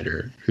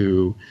 Schatzschneider,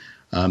 who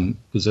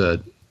was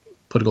a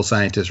political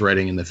scientist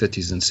writing in the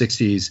 50s and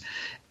 60s.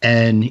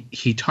 And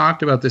he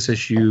talked about this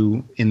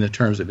issue in the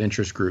terms of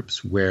interest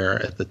groups,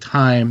 where at the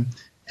time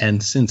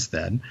and since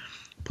then,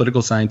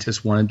 political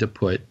scientists wanted to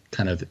put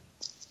kind of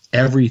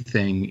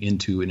everything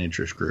into an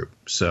interest group.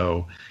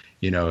 So,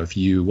 if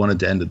you wanted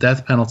to end the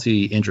death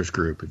penalty, interest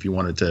group. If you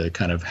wanted to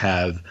kind of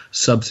have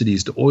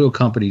subsidies to oil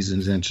companies,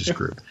 in an interest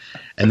group.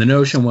 And the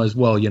notion was,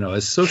 well,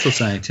 as social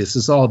scientists,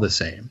 it's all the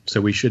same, so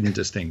we shouldn't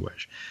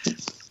distinguish.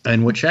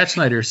 And what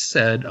Schatzschneider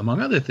said,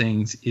 among other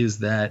things, is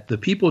that the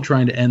people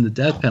trying to end the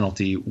death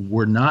penalty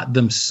were not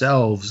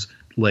themselves,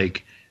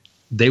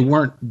 they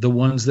weren't the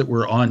ones that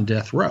were on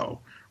death row,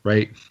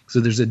 right?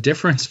 So there's a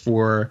difference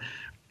for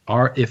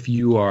if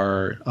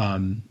you're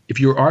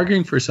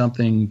arguing for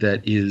something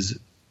that is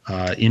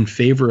in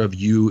favor of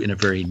you in a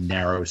very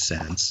narrow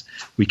sense,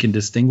 we can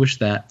distinguish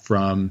that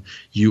from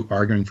you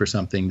arguing for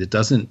something that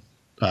doesn't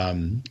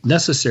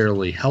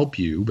necessarily help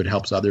you, but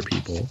helps other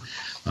people.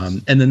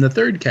 And then the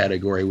third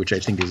category, which I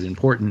think is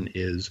important,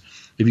 is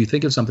if you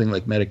think of something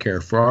like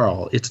Medicare for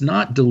All, it's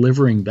not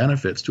delivering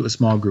benefits to a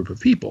small group of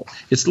people.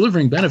 It's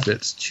delivering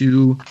benefits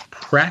to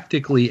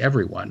practically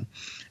everyone.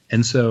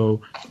 And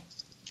so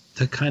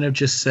to kind of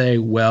just say,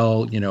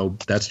 well,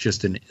 that's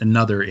just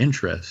another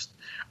interest,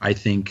 I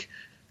think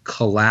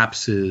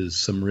collapses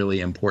some really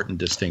important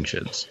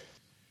distinctions.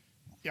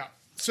 Yeah.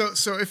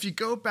 So if you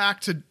go back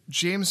to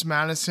James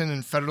Madison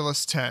in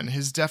Federalist 10,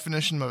 his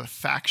definition of a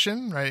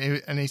faction,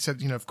 right? And he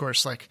said, of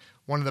course, like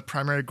one of the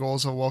primary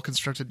goals of a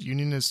well-constructed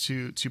union is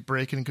to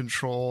break and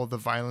control the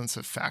violence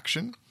of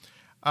faction.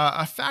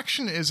 A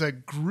faction is a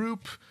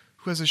group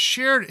who has a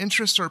shared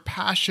interest or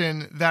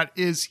passion that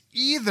is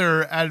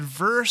either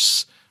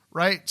adverse,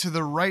 right, to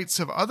the rights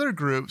of other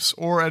groups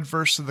or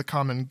adverse to the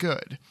common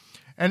good.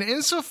 And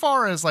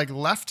insofar as like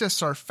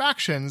leftists are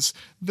factions,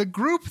 the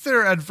group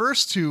they're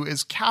adverse to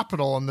is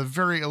capital and the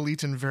very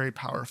elite and very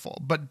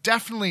powerful, but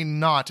definitely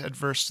not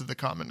adverse to the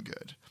common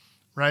good,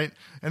 right?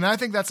 And I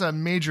think that's a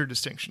major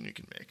distinction you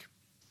can make.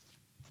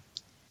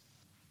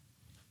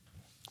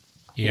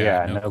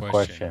 Yeah, no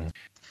question.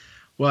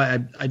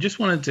 Well, I just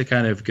wanted to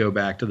kind of go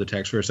back to the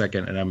text for a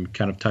second, and I'm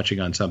kind of touching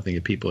on something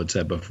that people had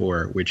said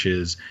before, which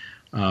is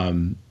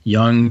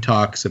Young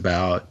talks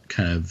about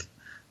kind of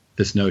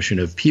this notion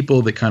of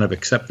people that kind of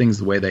accept things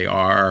the way they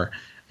are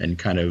and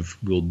kind of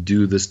will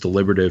do this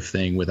deliberative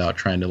thing without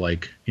trying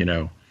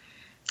to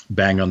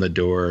bang on the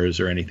doors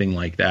or anything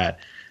like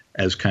that,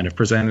 as kind of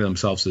presenting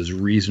themselves as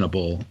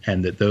reasonable,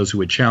 and that those who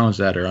would challenge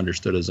that are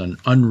understood as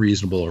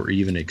unreasonable or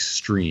even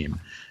extreme.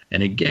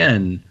 And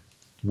again,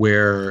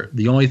 where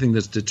the only thing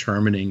that's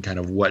determining kind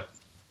of what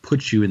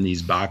puts you in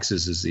these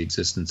boxes is the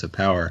existence of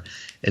power.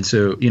 And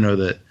so,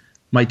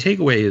 my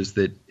takeaway is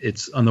that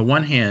it's, on the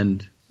one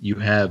hand, you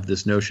have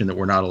this notion that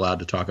we're not allowed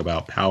to talk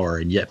about power,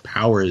 and yet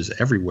power is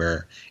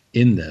everywhere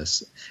in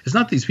this. It's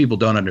not that these people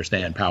don't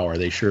understand power;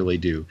 they surely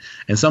do.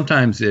 And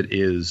sometimes it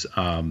is,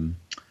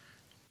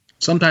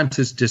 sometimes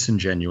it's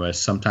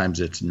disingenuous, sometimes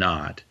it's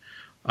not.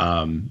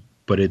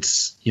 But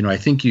it's, I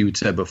think you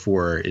said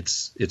before,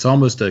 it's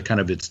almost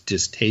it's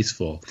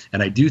distasteful.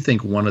 And I do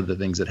think one of the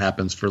things that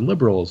happens for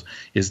liberals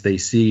is they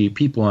see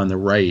people on the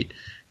right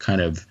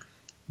kind of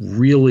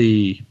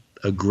really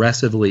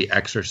aggressively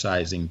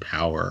exercising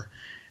power.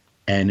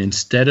 And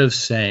instead of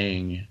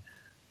saying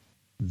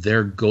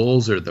their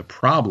goals are the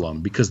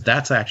problem, because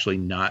that's actually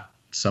not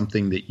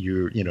something that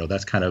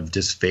that's kind of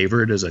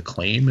disfavored as a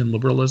claim in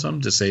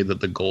liberalism, to say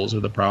that the goals are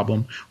the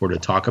problem or to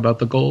talk about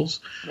the goals,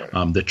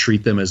 right. To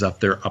treat them as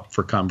they're up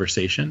for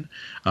conversation.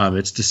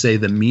 It's to say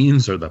the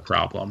means are the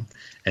problem.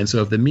 And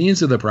so if the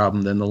means are the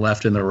problem, then the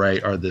left and the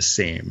right are the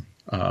same.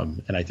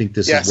 And I think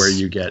this is where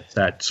you get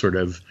that sort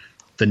of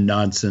the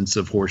nonsense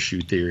of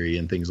horseshoe theory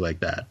and things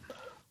like that.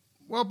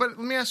 Well, but let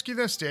me ask you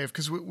this, Dave,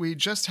 because we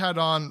just had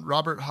on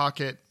Robert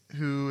Hockett,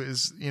 who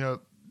is, I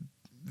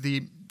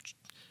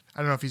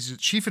don't know if he's the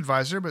chief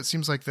advisor, but it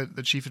seems like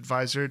the chief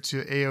advisor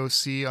to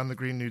AOC on the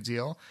Green New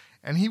Deal.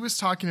 And he was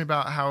talking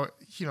about how,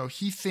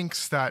 he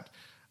thinks that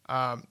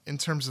in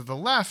terms of the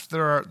left,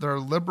 there are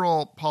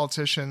liberal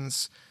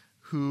politicians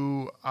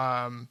who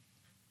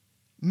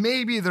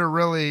maybe they're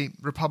really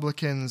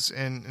Republicans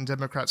in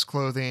Democrats'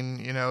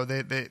 clothing.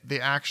 They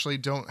actually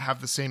don't have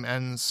the same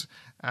ends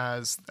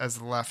as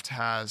the left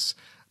has.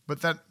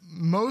 But that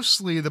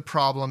mostly the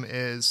problem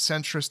is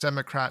centrist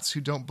Democrats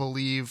who don't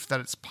believe that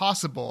it's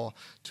possible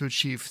to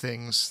achieve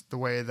things the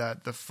way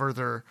that the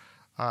further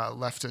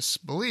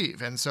leftists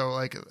believe. And so,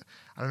 I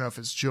don't know if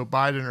it's Joe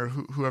Biden or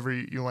whoever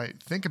you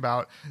might think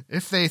about,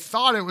 if they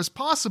thought it was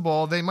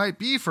possible, they might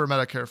be for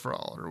Medicare for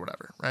all or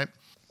whatever, right?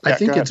 I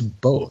think it's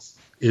both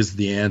is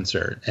the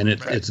answer. And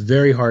it's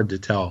very hard to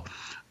tell. I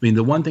mean,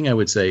 the one thing I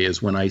would say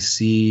is when I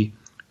see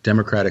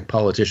Democratic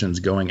politicians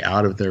going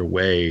out of their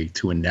way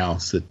to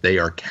announce that they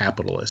are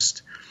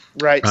capitalist.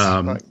 Right.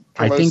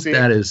 I think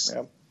that is,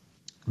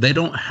 they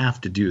don't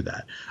have to do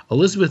that.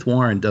 Elizabeth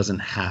Warren doesn't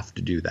have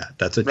to do that.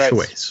 That's a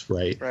choice,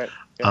 right? Right.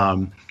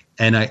 Yeah.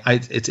 And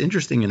it's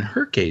interesting in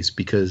her case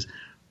because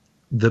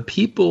the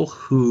people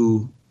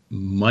who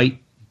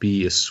might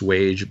be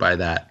assuaged by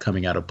that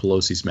coming out of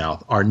Pelosi's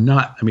mouth are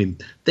not,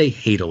 they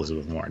hate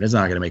Elizabeth Warren. It's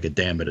not going to make a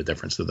damn bit of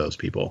difference to those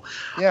people.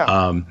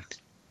 Yeah.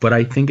 But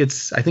I think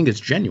it's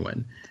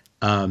genuine.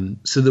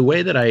 So the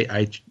way that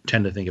I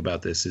tend to think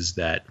about this is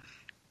that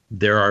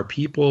there are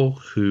people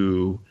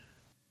who.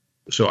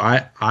 So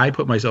I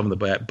put myself in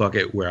the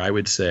bucket where I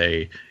would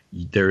say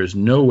there is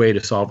no way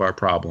to solve our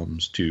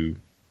problems to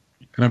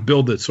kind of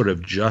build the sort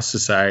of just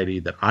society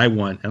that I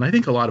want, and I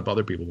think a lot of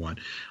other people want,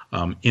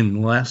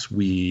 unless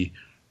we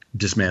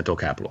dismantle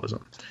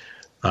capitalism.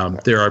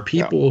 There are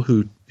people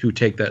who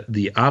take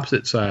the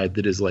opposite side,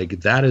 that is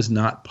that is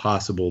not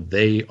possible.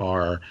 They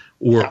are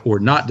or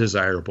not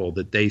desirable,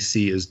 that they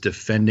see as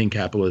defending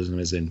capitalism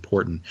as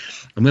important.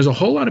 And there's a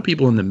whole lot of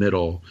people in the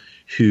middle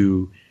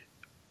who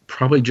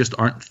probably just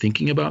aren't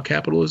thinking about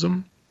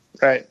capitalism.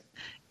 Right.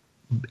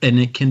 And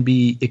it can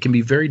be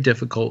very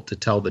difficult to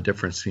tell the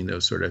difference between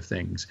those sort of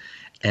things.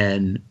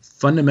 And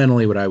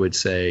fundamentally what I would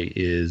say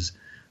is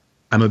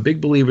I'm a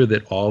big believer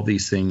that all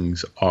these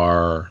things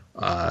are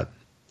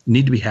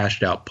need to be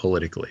hashed out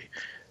politically.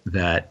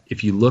 That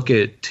if you look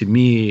at, to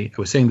me, I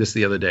was saying this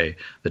the other day,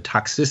 the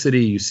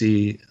toxicity you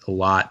see a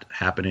lot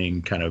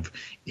happening kind of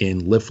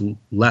in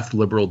left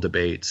liberal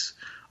debates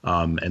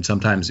and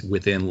sometimes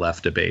within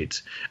left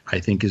debates, I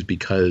think is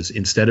because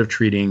instead of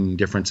treating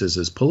differences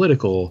as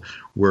political,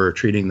 we're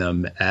treating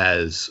them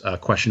as a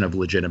question of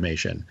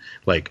legitimation,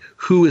 like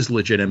who is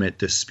legitimate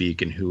to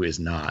speak and who is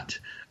not.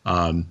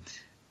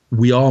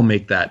 We all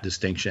make that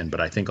distinction,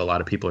 but I think a lot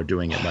of people are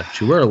doing it much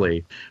too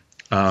early.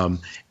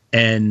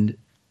 And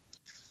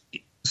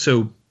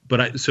so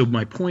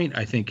my point,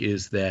 I think,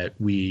 is that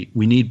we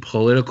need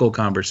political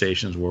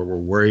conversations where we're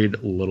worried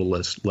a little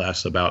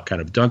less about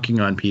kind of dunking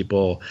on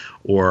people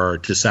or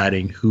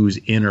deciding who's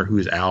in or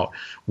who's out,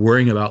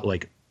 worrying about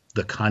like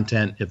the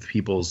content of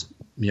people's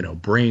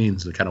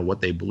brains and kind of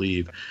what they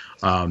believe.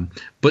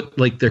 But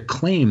like their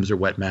claims are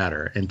what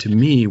matter. And to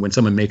me, when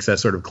someone makes that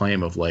sort of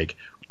claim of like,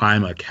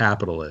 I'm a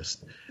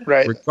capitalist,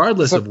 right,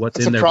 regardless of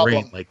what's in their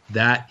problem. brain, like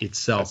that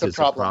itself is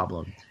a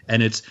problem.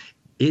 And it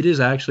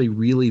is actually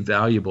really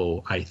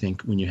valuable, I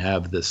think, when you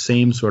have the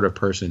same sort of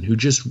person who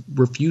just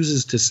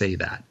refuses to say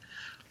that.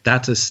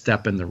 That's a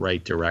step in the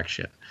right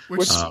direction.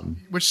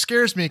 Which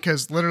scares me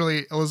because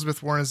literally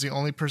Elizabeth Warren is the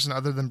only person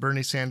other than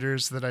Bernie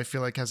Sanders that I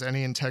feel like has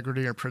any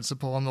integrity or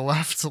principle on the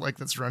left, like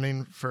that's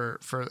running for.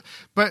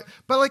 But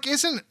like,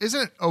 isn't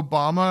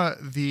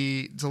Obama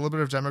the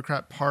deliberative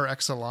Democrat par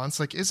excellence?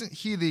 Like, isn't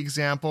he the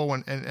example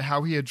and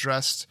how he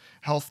addressed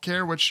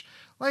healthcare? Which,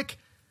 like,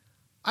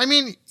 I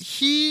mean,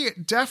 he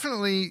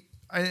definitely,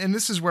 and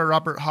this is where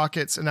Robert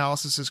Hockett's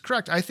analysis is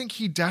correct. I think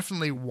he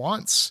definitely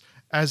wants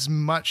as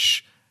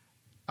much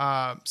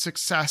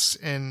success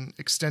in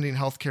extending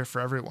healthcare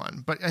for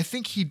everyone. But I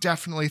think he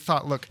definitely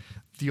thought, look,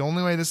 the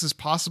only way this is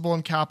possible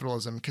in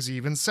capitalism, because he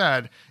even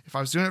said, if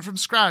I was doing it from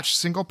scratch,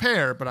 single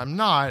payer, but I'm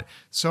not,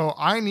 so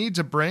I need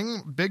to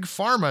bring big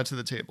pharma to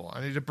the table.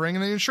 I need to bring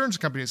the insurance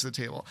companies to the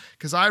table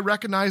because I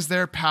recognize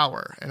their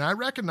power and I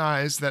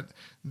recognize that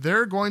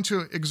they're going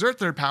to exert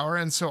their power.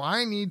 And so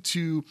I need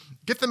to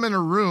get them in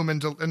a room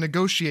and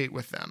negotiate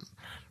with them.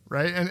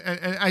 Right. And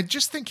I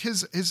just think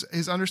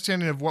his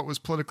understanding of what was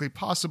politically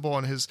possible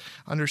and his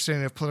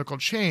understanding of political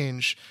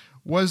change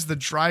was the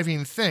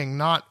driving thing,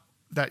 not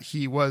that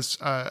he was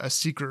a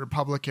secret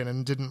Republican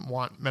and didn't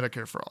want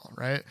Medicare for all.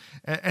 Right.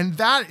 And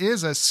that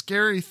is a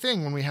scary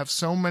thing when we have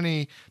so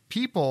many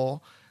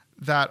people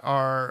that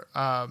are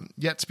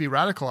yet to be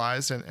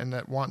radicalized and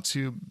that want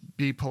to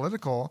be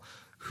political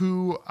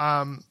who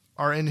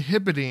are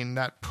inhibiting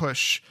that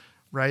push,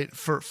 right,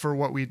 for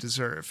what we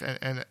deserve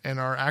and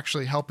are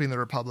actually helping the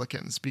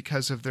Republicans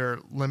because of their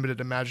limited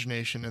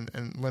imagination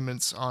and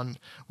limits on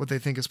what they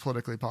think is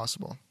politically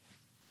possible.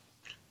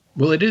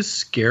 Well, it is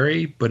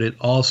scary, but it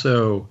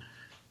also,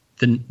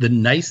 the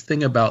nice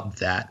thing about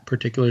that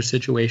particular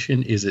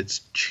situation is it's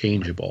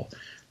changeable,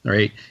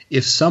 right?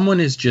 If someone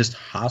is just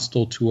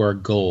hostile to our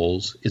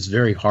goals, it's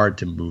very hard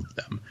to move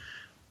them.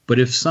 But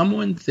if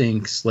someone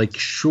thinks like,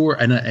 sure,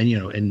 and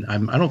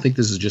I don't think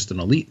this is just an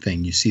elite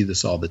thing. You see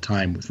this all the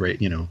time with,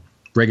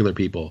 regular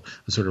people,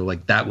 sort of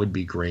like, that would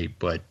be great,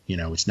 but,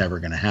 it's never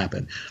going to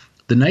happen.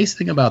 The nice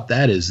thing about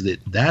that is that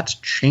that's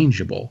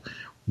changeable.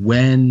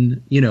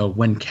 When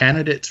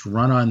candidates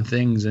run on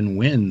things and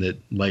win that,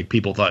 like,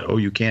 people thought, oh,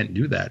 you can't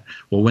do that.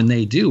 Well, when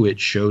they do,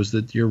 it shows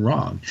that you're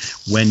wrong.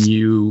 When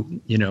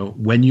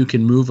when you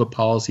can move a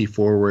policy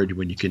forward,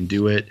 when you can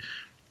do it,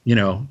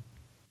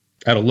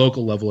 at a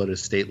local level, at a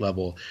state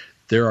level,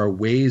 there are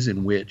ways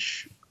in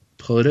which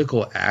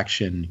political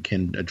action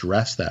can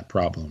address that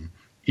problem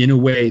in a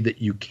way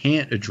that you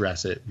can't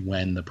address it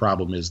when the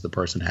problem is the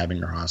person having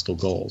their hostile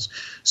goals.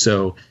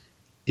 So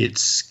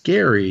it's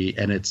scary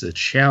and it's a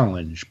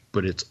challenge,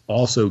 but it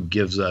also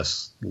gives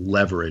us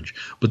leverage.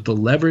 But the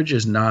leverage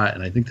is not,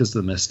 and I think this is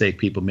the mistake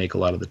people make a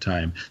lot of the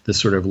time, this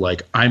sort of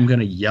like, I'm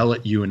going to yell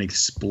at you and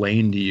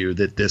explain to you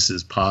that this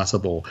is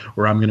possible,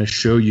 or I'm going to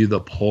show you the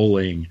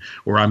polling,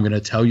 or I'm going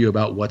to tell you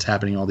about what's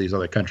happening in all these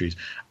other countries.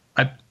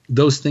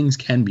 Those things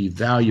can be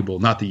valuable,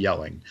 not the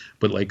yelling,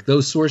 but like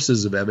those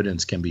sources of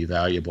evidence can be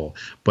valuable.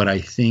 But I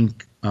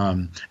think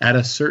at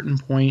a certain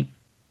point,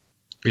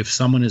 if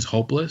someone is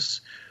hopeless,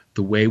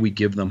 the way we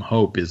give them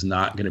hope is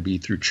not going to be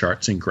through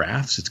charts and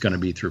graphs. It's going to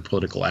be through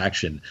political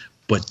action,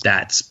 but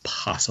that's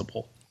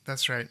possible.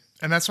 That's right.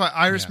 And that's why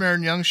Iris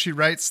Marion Young, she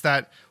writes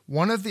that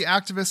one of the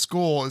activists'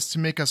 goals is to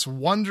make us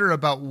wonder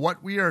about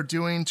what we are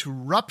doing to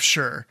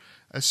rupture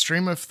a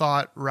stream of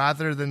thought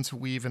rather than to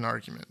weave an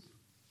argument.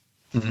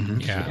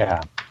 Mm-hmm.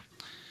 Yeah.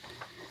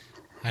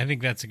 I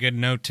think that's a good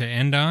note to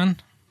end on.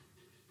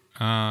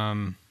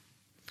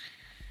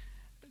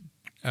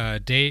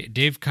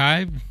 Dave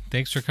Kibe,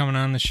 thanks for coming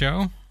on the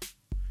show.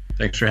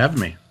 Thanks for having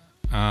me.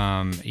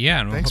 And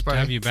we'll hope to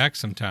have you back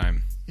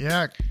sometime.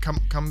 Yeah,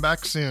 come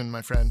back soon,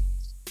 my friend.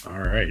 All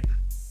right.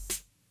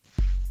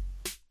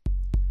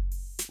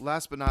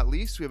 Last but not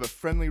least, we have a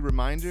friendly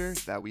reminder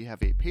that we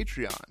have a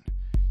Patreon.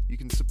 You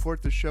can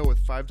support the show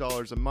with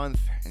 $5 a month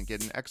and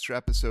get an extra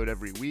episode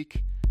every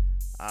week.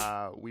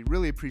 We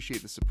really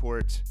appreciate the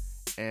support,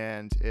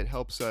 and it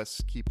helps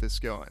us keep this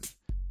going.